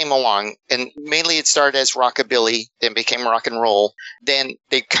 Rock came along, and mainly it started as rockabilly, then became rock and roll. Then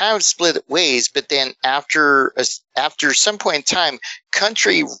they kind of split ways, but then after some point in time,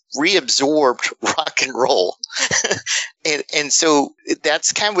 country reabsorbed rock and roll. and so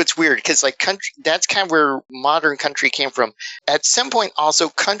that's kind of what's weird, because like country, that's kind of where modern country came from. At some point also,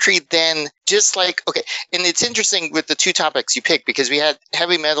 country then just like, okay, and it's interesting with the two topics you picked, because we had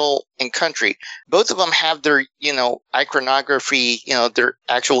heavy metal and country. Both of them have their, you know, iconography, you know, their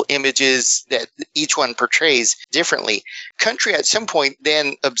actual images that each one portrays differently. Country at some point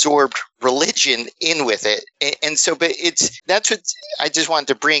then absorbed religion in with it, and so, but that's what I just wanted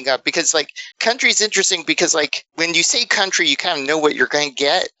to bring up, because like country is interesting, because like when you say country, you kind of know what you're going to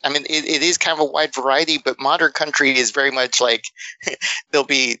get. I mean, it is kind of a wide variety, but modern country is very much like there'll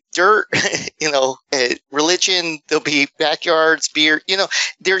be dirt, you know, religion, there'll be backyards, beer, you know,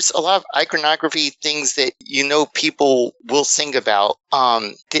 there's a lot of iconography things that, you know, people will sing about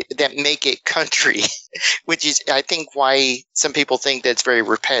that make it country, which is, I think, why some people think that's very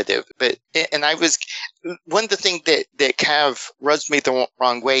repetitive. But, and I was, one of the things that kind of rubs me the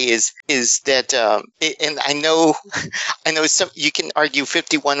wrong way is that, and I know some, you can argue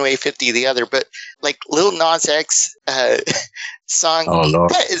 50 one way, 50 the other, but like Lil Nas X, song,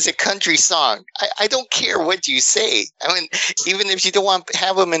 that is a country song. I don't care what you say. I mean, even if you don't want to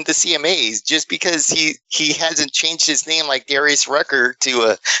have him in the CMAs, just because he hasn't changed his name like Darius Rucker to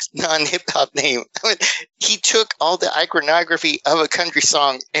a non-hip-hop name. I mean, he took all the iconography of a country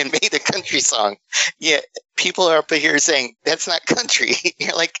song and made a country song. Yeah, people are up here saying that's not country.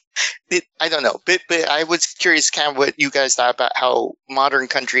 You're like, I don't know, but I was curious kind of what you guys thought about how modern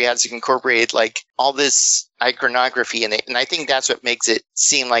country has incorporated like all this iconography in it, and I think that's what makes it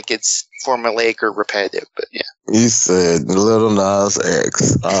seem like it's formulaic or repetitive. But yeah, you said Little Nas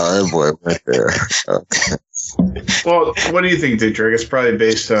X. Oh, that boy went there. Okay. Well, what do you think, Dietrich? It's probably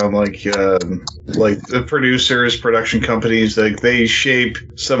based on like the producers, production companies, like they shape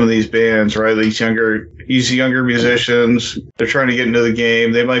some of these bands, right? These younger musicians, they're trying to get into the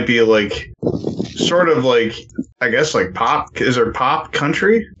game. They might be like sort of like, I guess, like pop. Is there pop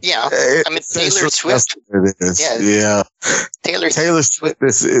country? Yeah, I mean Taylor Swift. Yeah. Taylor Swift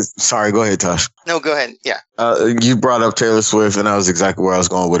is. Sorry, go ahead, Tosh. No, go ahead. Yeah. You brought up Taylor Swift, and that was exactly where I was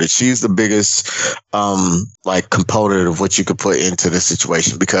going with it. She's the biggest, like component of what you could put into the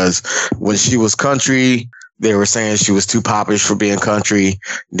situation, because when she was country, they were saying she was too popish for being country.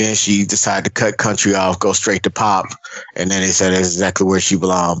 Then she decided to cut country off, go straight to pop. And then they said that's exactly where she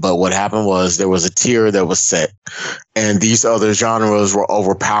belonged. But what happened was there was a tier that was set, and these other genres were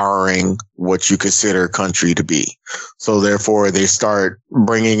overpowering what you consider country to be. So therefore they start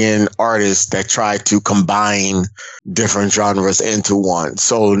bringing in artists that try to combine different genres into one.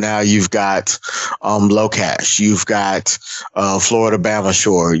 So now you've got Locash, you've got Florida Bama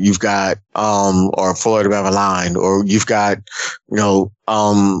Shore, you've got or Florida Bama Line, or you've got,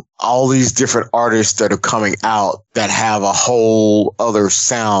 all these different artists that are coming out that have a whole other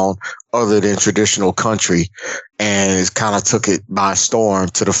sound other than traditional country. And it kind of took it by storm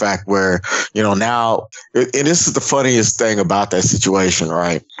to the fact where, now, and this is the funniest thing about that situation,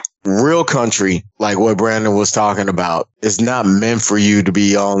 right? Real country, like what Brandon was talking about, is not meant for you to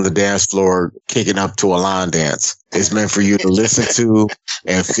be on the dance floor kicking up to a line dance. It's meant for you to listen to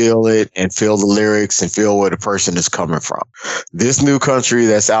and feel it and feel the lyrics and feel where the person is coming from. This new country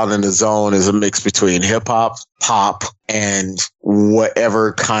that's out in the zone is a mix between hip hop, pop, and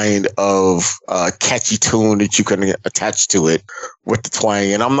whatever kind of catchy tune that you can attach to it with the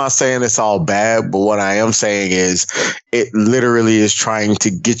twang. And I'm not saying it's all bad, but what I am saying is it literally is trying to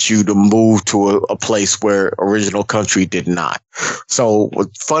get you to move to a place where original country did not. So the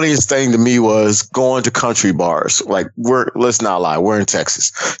funniest thing to me was going to country bars. Like, let's not lie, we're in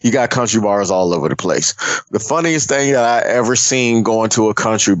Texas. You got country bars all over the place. The funniest thing that I ever seen going to a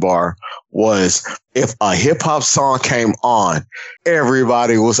country bar was if a hip hop song came on,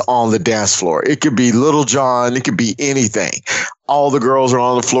 everybody was on the dance floor. It could be Little John. It could be anything. All the girls are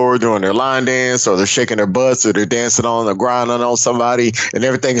on the floor doing their line dance, or they're shaking their butts, or they're dancing on the grinding on somebody, and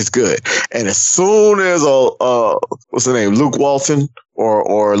everything is good. And as soon as what's the name, Luke Walton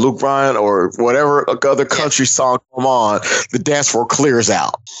or Luke Bryan or whatever other country song come on, the dance floor clears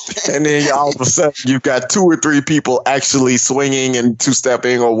out. And then all of a sudden you've got 2 or 3 people actually swinging and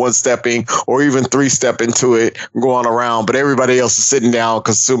 2-stepping or 1-stepping or even 3-stepping to it, going around, but everybody else is sitting down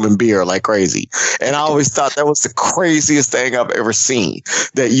consuming beer like crazy. And I always thought that was the craziest thing I've ever seen,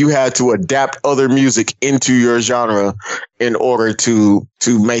 that you had to adapt other music into your genre in order to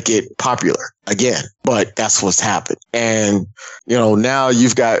make it popular again. But that's what's happened. And, now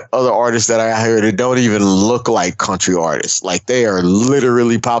you've got other artists that I hear that don't even look like country artists. Like, they are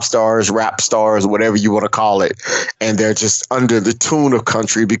literally pop stars, rap stars, whatever you want to call it. And they're just under the tune of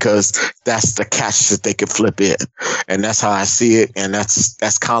country because that's the catch that they could flip in. And that's how I see it. And that's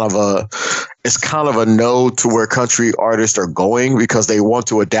kind of a nod to where country artists are going, because they want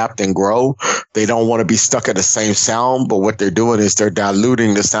to adapt and grow. They don't want to be stuck in the same sound, but what they're doing is they're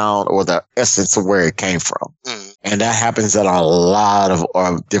diluting the sound or the essence of where it came from. And that happens in a lot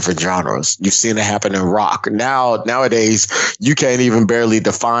of different genres. You've seen it happen in rock. Nowadays, you can't even barely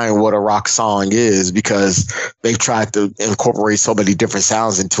define what a rock song is, because they've tried to incorporate so many different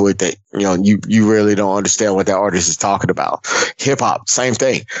sounds into it that, you really don't understand what that artist is talking about. Hip hop, same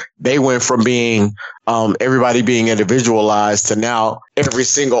thing. They went from being everybody being individualized to now every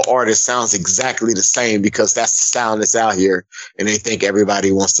single artist sounds exactly the same, because that's the sound that's out here, and they think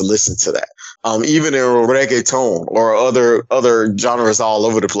everybody wants to listen to that. Even in reggaeton or other genres all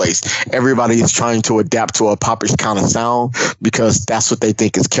over the place, everybody is trying to adapt to a popish kind of sound, because that's what they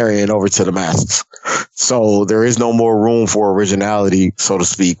think is carrying over to the masses. So there is no more room for originality, so to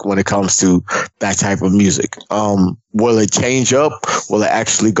speak, when it comes to that type of music. Will it change up? Will it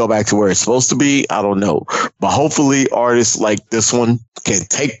actually go back to where it's supposed to be? I don't know. But hopefully artists like this one can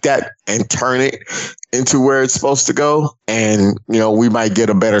take that and turn it into where it's supposed to go. And, we might get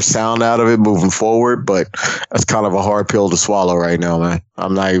a better sound out of it moving forward. But that's kind of a hard pill to swallow right now, man.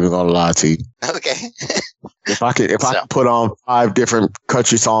 I'm not even going to lie to you. Okay. If I could put on 5 different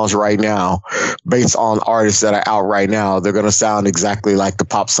country songs right now, based on artists that are out right now, they're going to sound exactly like the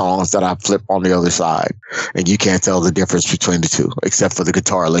pop songs that I flip on the other side. And you can't tell the difference between the two, except for the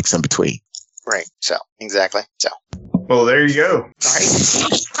guitar licks in between. Right. So, exactly. So. Well, there you go. All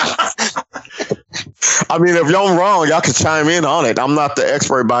right. I mean, if y'all wrong, y'all can chime in on it. I'm not the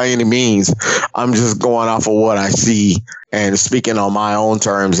expert by any means. I'm just going off of what I see and speaking on my own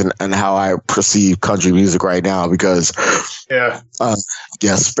terms and how I perceive country music right now. Because,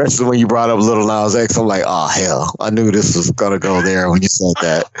 especially when you brought up Lil Nas X, I'm like, oh hell, I knew this was gonna go there when you said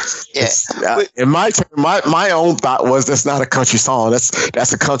that. Yeah. In my own thought was, that's not a country song.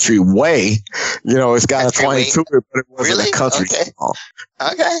 That's a country way. It's got a twang to it, but it wasn't a country song.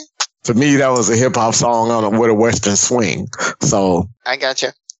 Okay. To me, that was a hip hop song with a Western swing. So I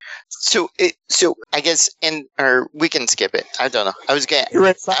gotcha. So I guess, or we can skip it. I don't know. I was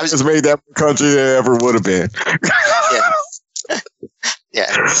made that country that ever would have been. Yeah.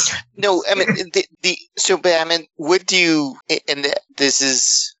 Yeah. No, I mean, what do you, and this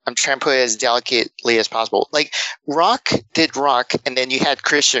is, I'm trying to put it as delicately as possible. Like, rock did rock, and then you had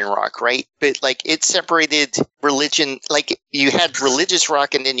Christian rock, right? But, like, it separated religion. Like, you had religious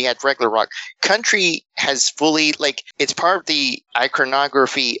rock, and then you had regular rock. Country has fully, like, it's part of the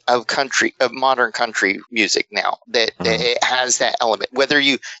iconography of modern country music now, that it has that element. Whether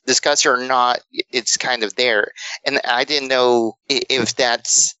you discuss it or not, it's kind of there. And I didn't know if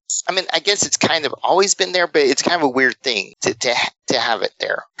that's I mean, I guess it's kind of always been there, but it's kind of a weird thing to have it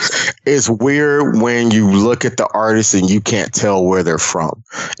there. It's weird when you look at the artist and you can't tell where they're from.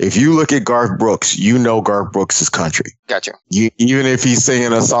 If you look at Garth Brooks, you know Garth Brooks is country. Gotcha. Even if he's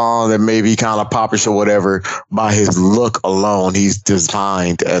singing a song that may be kind of popish or whatever, by his look alone, he's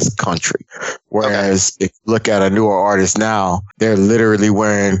designed as country. Whereas if you look at a newer artist now, they're literally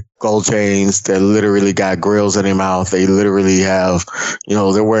wearing gold chains. They literally got grills in their mouth. They literally have,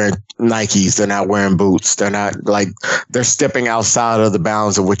 they're wearing Nikes. They're not wearing boots. They're not they're stepping outside of the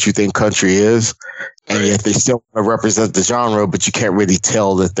bounds of what you think country is. And yet they still represent the genre, but you can't really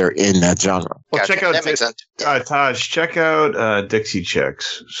tell that they're in that genre. Well, Gotcha. check out That makes sense. Taj. Check out Dixie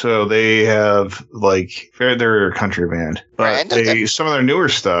Chicks. So they have they're a country band, but some of their newer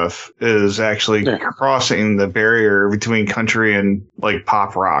stuff is actually crossing the barrier between country and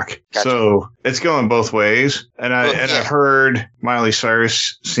pop rock. Gotcha. So it's going both ways. And I've heard Miley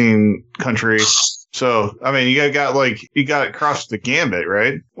Cyrus sing country. So, I mean, you got across the gambit,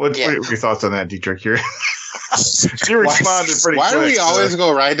 right? What were your thoughts on that, Dietrich? You responded pretty quick. Why do we always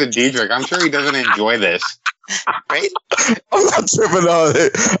go right to Dietrich? I'm sure he doesn't enjoy this. Right? I'm not tripping on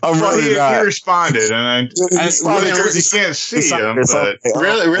it. He responded, and I responded because you can't see him. But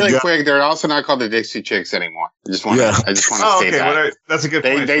really quick, they're also not called the Dixie Chicks anymore. I just want to say that. Well, that's a good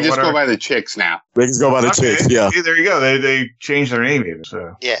point. They just go by the Chicks now. They just go by the Chicks. Yeah. There you go. They changed their name even.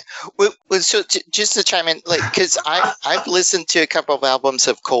 So yeah. Well, so just to chime in, because I've listened to a couple of albums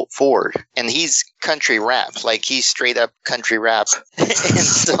of Colt Ford, and he's country rap. He's straight up country rap, and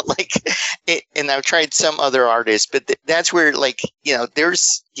so and I've tried some other artists, but that's where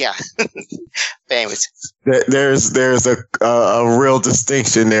there's but anyways, there's a real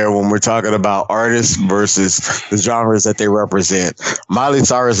distinction there when we're talking about artists versus the genres that they represent. Miley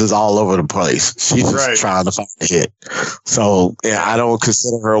Cyrus is all over the place. She's just trying to find a hit. So I don't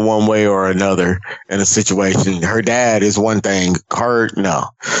consider her one way or another in a situation. Her dad is one thing, her no,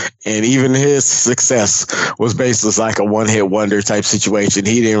 and even his success was based as a one-hit wonder type situation.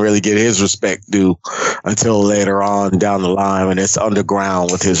 He didn't really get his respect due until later on down the line, and it's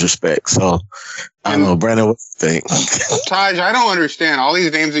underground with his respect. So I don't know, Brandon, what do you think? Taj, I don't understand. All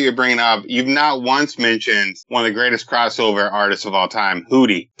these names that you're bringing up, you've not once mentioned one of the greatest crossover artists of all time,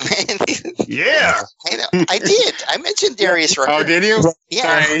 Hootie. Yeah. I did. I mentioned Darius Rucker. Oh, did you?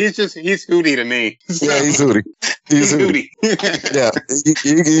 Yeah. Sorry, he's Hootie to me. Yeah, he's Hootie. He's Hootie. Hootie. Yeah,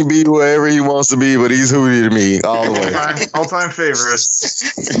 he can be wherever he wants to be, but he's Hootie to me all the way. All-time favorite.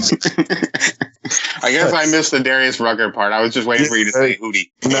 I guess I missed the Darius Rucker part. I was just waiting for you to say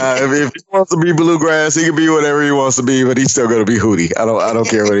Hootie. Nah, if he wants to be bluegrass, he can be whatever he wants to be, but he's still going to be Hootie. I don't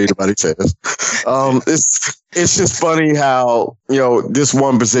care what anybody says. It's just funny how this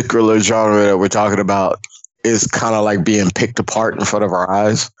one particular genre that we're talking about is kind of being picked apart in front of our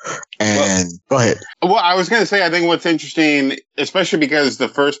eyes. And go ahead. Well, I was going to say, I think what's interesting, especially because the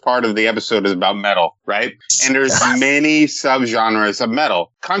first part of the episode is about metal, right? And there's many subgenres of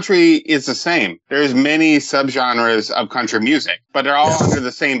metal. Country is the same. There's many subgenres of country music, but they're all under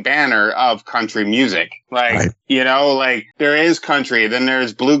the same banner of country music. There is country, then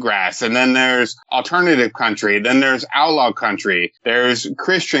there's bluegrass, and then there's alternative country, then there's outlaw country, there's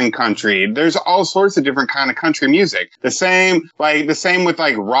Christian country, there's all sorts of different kind of country music. The same with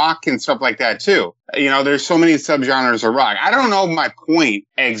rock and stuff like that too. There's so many subgenres of rock. I don't know my point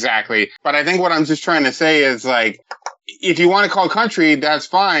exactly, but I think what I'm just trying to say is if you want to call country, that's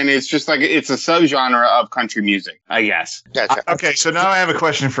fine. It's just it's a subgenre of country music, I guess. Gotcha. Okay, so now I have a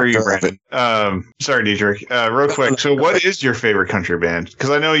question for you, Brandon. Sorry, Dietrich. Real quick. So what is your favorite country band? Because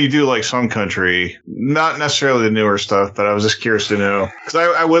I know you do some country, not necessarily the newer stuff, but I was just curious to know. Because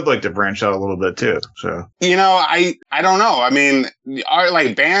I would like to branch out a little bit too. So I don't know. I mean,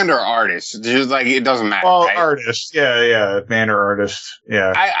 band or artist? Just it doesn't matter. Well, right? artist. Yeah. Band or artist.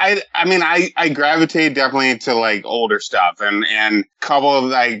 Yeah. I gravitate definitely to older stuff, and a couple of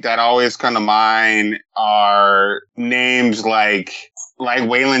that always come to mind are names like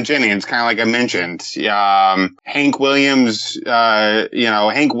Waylon Jennings, kind of like I mentioned, Hank Williams,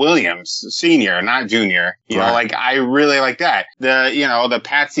 Hank Williams Senior, not Junior. I really like that. The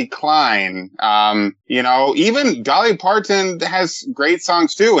Patsy Cline, even Dolly Parton has great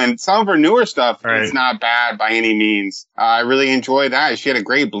songs too, and some of her newer stuff is not bad by any means. I really enjoy that. She had a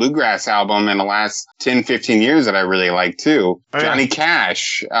great bluegrass album in the last 10, 15 years that I really like too. Johnny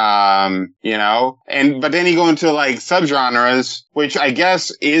Cash, but then you go into subgenres, which I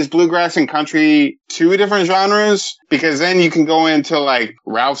guess is bluegrass and country two different genres, because then you can go into like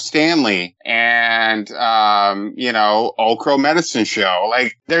Ralph Stanley and, Old Crow Medicine Show.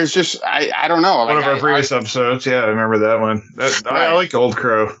 Like there's just, I don't know. One of our previous episodes. Yeah, I remember that one. I like Old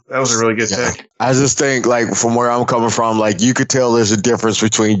Crow. That was a really good pick. I just think, like, from where I'm coming from, like, you could tell there's a difference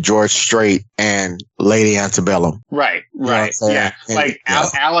between George Strait and Lady Antebellum. Right. Yeah. And, like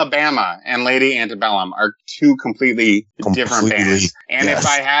Alabama and Lady Antebellum are two completely different bands. And if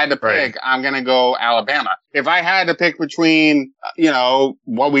I had to pick, I'm going to go Alabama. If I had to pick between,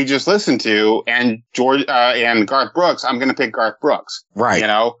 what we just listened to and and Garth Brooks, I'm going to pick Garth Brooks. Right.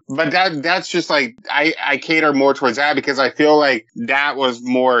 But that's just like, I cater more towards that because I feel like that was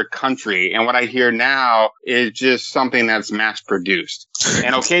more country. And what I hear now is just something that's mass produced.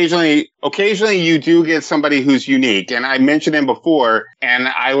 And occasionally you do get somebody who's unique. And I mentioned him before, and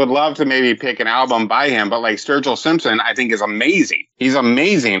I would love to maybe pick an album by him, but like Sturgill Simpson, I think is amazing. He's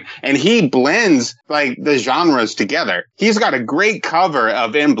amazing. And he blends like the genres together. He's got a great cover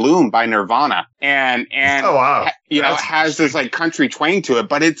of In Bloom by Nirvana. And oh, wow. Has this like country twang to it,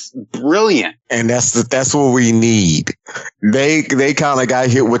 but it's brilliant. And that's what we need. They kind of got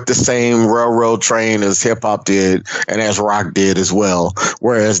hit with the same railroad train as hip hop did and as rock did as well.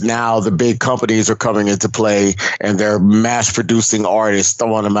 Whereas now the big companies are coming into play and they're mass producing artists,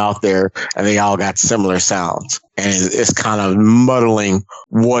 throwing them out there, and they all got similar sounds. And it's kind of muddling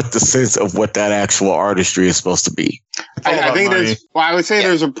what the sense of what that actual artistry is supposed to be. I think I would say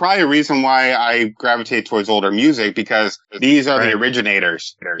there's probably a reason why I gravitate towards older music, because these are the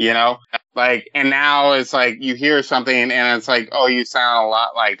originators, Like, and now it's like you hear something and it's like, oh, you sound a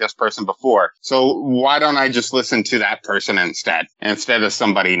lot like this person before. So why don't I just listen to that person instead of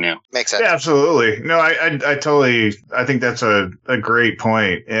somebody new? Makes sense. Yeah, absolutely. No, I totally, I think that's a great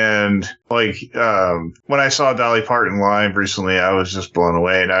point. And like, when I saw Dolly Parton live recently, I was just blown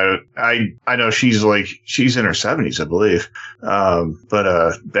away. And I know she's in her 70s, I believe. But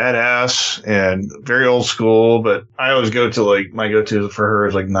badass and very old school, but I always go to my go-to for her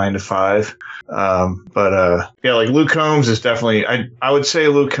is like 9 to 5. Like Luke Combs is definitely, I would say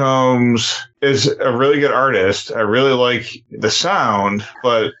Luke Combs is a really good artist. I really like the sound,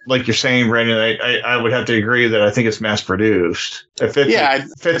 but like you're saying, Brandon, I would have to agree that I think it's mass produced. It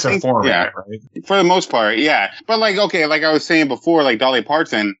fits a format, right? For the most part, yeah. But like I was saying before, like Dolly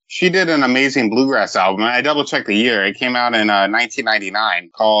Parton, she did an amazing bluegrass album. I double checked the year. It came out in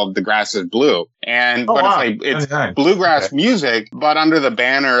 1999 called The Grass is Blue. It's bluegrass music, but under the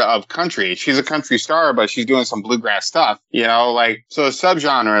banner of country. She's a country star, but she's doing some bluegrass stuff, so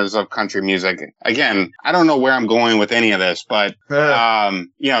subgenres of country music. Again, I don't know where I'm going with any of this, but,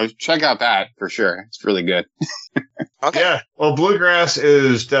 check out that for sure. It's really good. Okay. Yeah. Well, bluegrass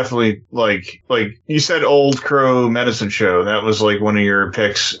is definitely like you said, Old Crow Medicine Show. That was like one of your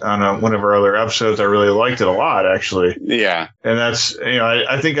picks on one of our other episodes. I really liked it a lot, actually. Yeah. And that's,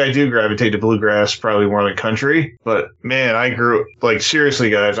 I think I do gravitate to bluegrass probably more than country. But man,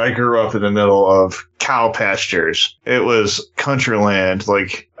 seriously, guys, I grew up in the middle of cow pastures. It was country land.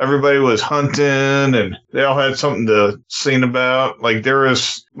 Like everybody was hunting and they all had something to sing about. Like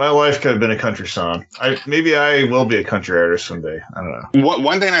my life could have been a country song. Maybe I will be a country artist someday. I don't know.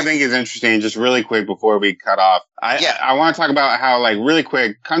 One thing I think is interesting, just really quick before we cut off, I want to talk about how, like, really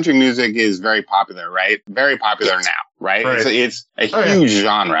quick, country music is very popular, right? Very popular now, right? It's a huge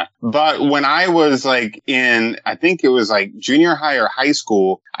genre. But when I was like I think it was like junior high or high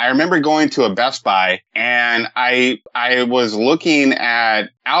school, I remember going to a Best Buy and I was looking at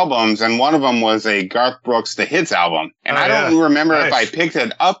albums, and one of them was a Garth Brooks The Hits album. And I don't remember if I picked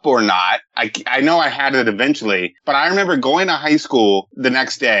it up or not. I know I had it eventually, but I remember going to high school the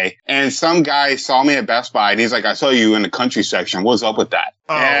next day and some guy saw me at Best Buy and he's like, I saw you in the country section. What's up with that?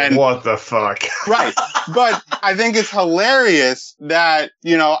 Oh, what the fuck? Right. But I think it's hilarious that,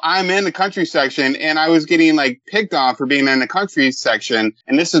 I'm in the country section and I was getting like picked on for being in the country section.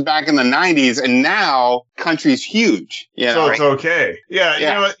 And this is back in the 90s. And now country's huge. So it's okay. Yeah. You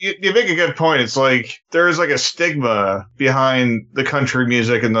know what? You make a good point. It's like there's like a stigma behind the country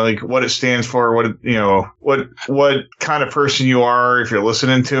music and like what it stands for, what kind of person you are if you're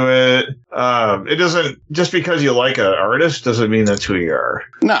listening to it. It doesn't, just because you like an artist doesn't mean that's who you are.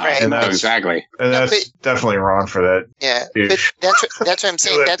 No, and exactly. And that's definitely wrong for that. Yeah, but that's what I'm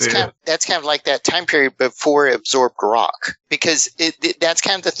saying. That's kind of like that time period before it absorbed rock. because that's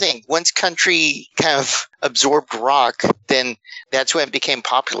kind of the thing. Once country kind of absorbed rock, then that's when it became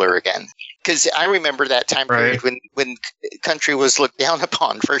popular again. Because I remember that time period when country was looked down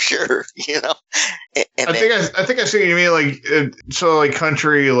upon, for sure, you know. And I think I see what you mean. Like, so like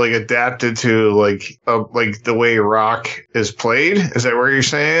country like adapted to like the way rock is played. Is that what you're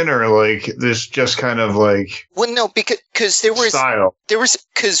saying, or like this just kind of like? Well, no, because there was style.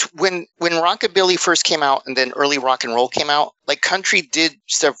 Because when rockabilly first came out, and then early rock and roll came out, like country did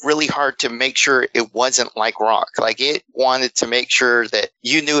stuff really hard to make sure it wasn't like rock. Like it wanted to make sure that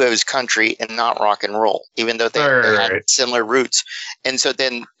you knew it was country and not rock and roll, even though they had similar roots. And so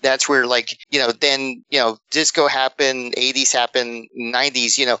then that's where like, you know, then, you know, disco happened, 80s happened,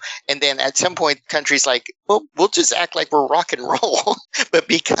 90s, you know, and then at some point country's like, well, we'll just act like we're rock and roll, but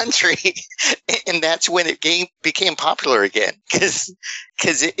be country. And that's when it became popular again. Because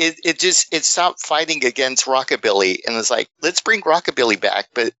it stopped fighting against rockabilly and it's like, let's bring rockabilly back.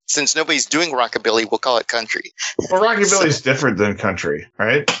 But since nobody's doing rockabilly, we'll call it country. Well, rockabilly is different than country,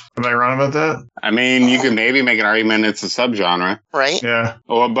 right? Am I wrong about that? I mean, you could maybe make an argument it's a subgenre. Right? Yeah.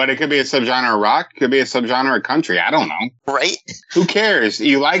 Well, but it could be a subgenre of rock, could be a subgenre of country. I don't know. Right? Who cares?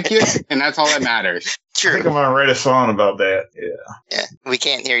 You like it, and that's all that matters. Sure. I think I'm gonna write a song about that. Yeah. Yeah. We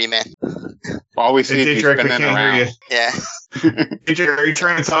can't hear you, man. All we see is you Dietrich, we spinning can't around. hear you. Yeah. Dietrich, are you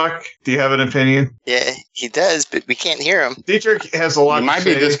trying to talk? Do you have an opinion? Yeah, he does, but we can't hear him. Dietrich has a lot You to might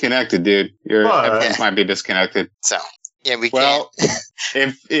say. be disconnected, dude. Your But- headphones might be disconnected. So, yeah, we Well,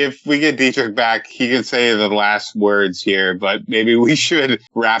 can't. if we get Dietrich back, he could say the last words here, but maybe we should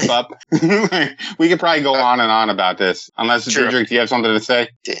wrap up. We could probably go on and on about this. Unless, Sure. Dietrich, do you have something to say?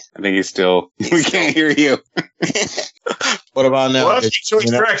 Yeah. I think we can't hear you. What about now? Well, that's choice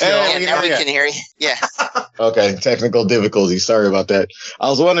tracks, Hey. y'all. Yeah, now we can hear you. Yeah. Okay, technical difficulties. Sorry about that. I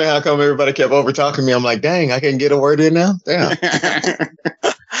was wondering how come everybody kept over talking me. I'm like, dang, I can't get a word in now. Damn.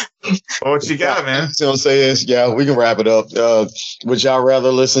 Well, what you got, man? So I'm saying, yeah, we can wrap it up. Would y'all rather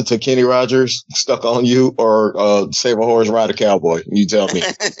listen to Kenny Rogers, Stuck on You, or Save a Horse, Ride a Cowboy? You tell me.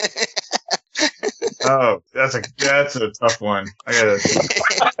 Oh, that's a tough one. I gotta.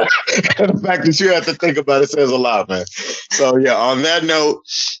 The fact that you have to think about it says a lot, man. So yeah, on that note,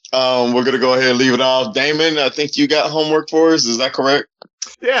 we're gonna go ahead and leave it off. Damon, I think you got homework for us. Is that correct?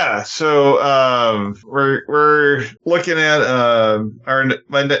 Yeah, so we're looking at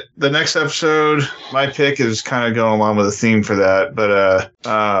the next episode. My pick is kind of going along with the theme for that, but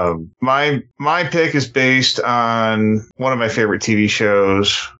my pick is based on one of my favorite TV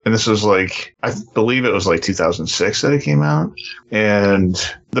shows, and this was like, I believe it was like 2006 that it came out, and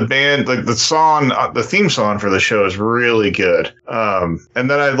the band, like the song, the theme song for the show is really good. And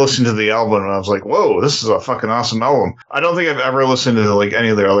then I listened to the album and I was like, whoa, this is a fucking awesome album. I don't think I've ever listened to like any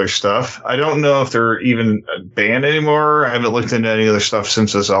of their other stuff. I don't know if they're even a band anymore. I haven't looked into any other stuff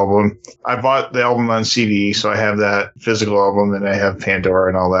since this album. I bought the album on CD, so I have that physical album and I have Pandora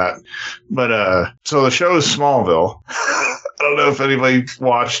and all that. But, so the show is Smallville. I don't know if anybody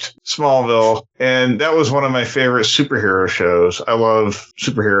watched Smallville, and that was one of my favorite superhero shows. I love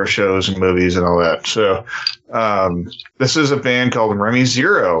superhero shows and movies and all that. So, this is a band called Remy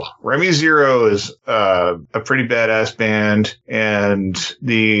Zero. Remy Zero is a pretty badass band, and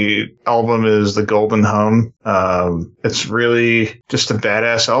the album is The Golden Hum. It's really just a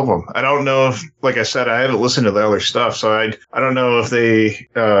badass album. I don't know if, like I said, I haven't listened to the other stuff, so I don't know if they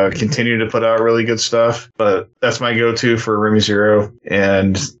continue to put out really good stuff, but that's my go-to for Remy Zero.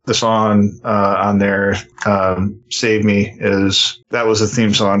 And the song on there, Save Me, that was the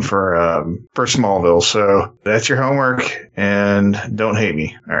theme song for Smallville. So that's your homework, and don't hate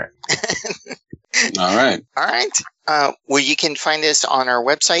me. All right. All right. All right. Well, you can find us on our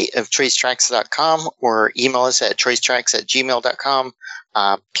website of choicetracks.com or email us at choicetracks@gmail.com.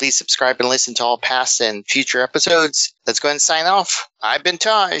 Please subscribe and listen to all past and future episodes. Let's go ahead and sign off. I've been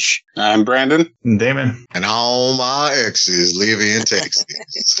Taj. I'm Brandon. And Damon. And all my exes live in Texas.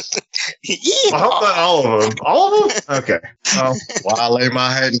 I hope not all of them. All of them? Okay. Well, While I lay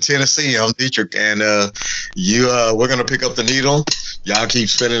my hat in Tennessee, I'm Dietrich, and we're gonna pick up the needle. Y'all keep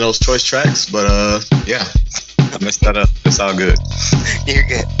spinning those choice tracks, but yeah, I messed that up. It's all good. You're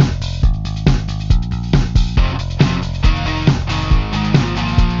good.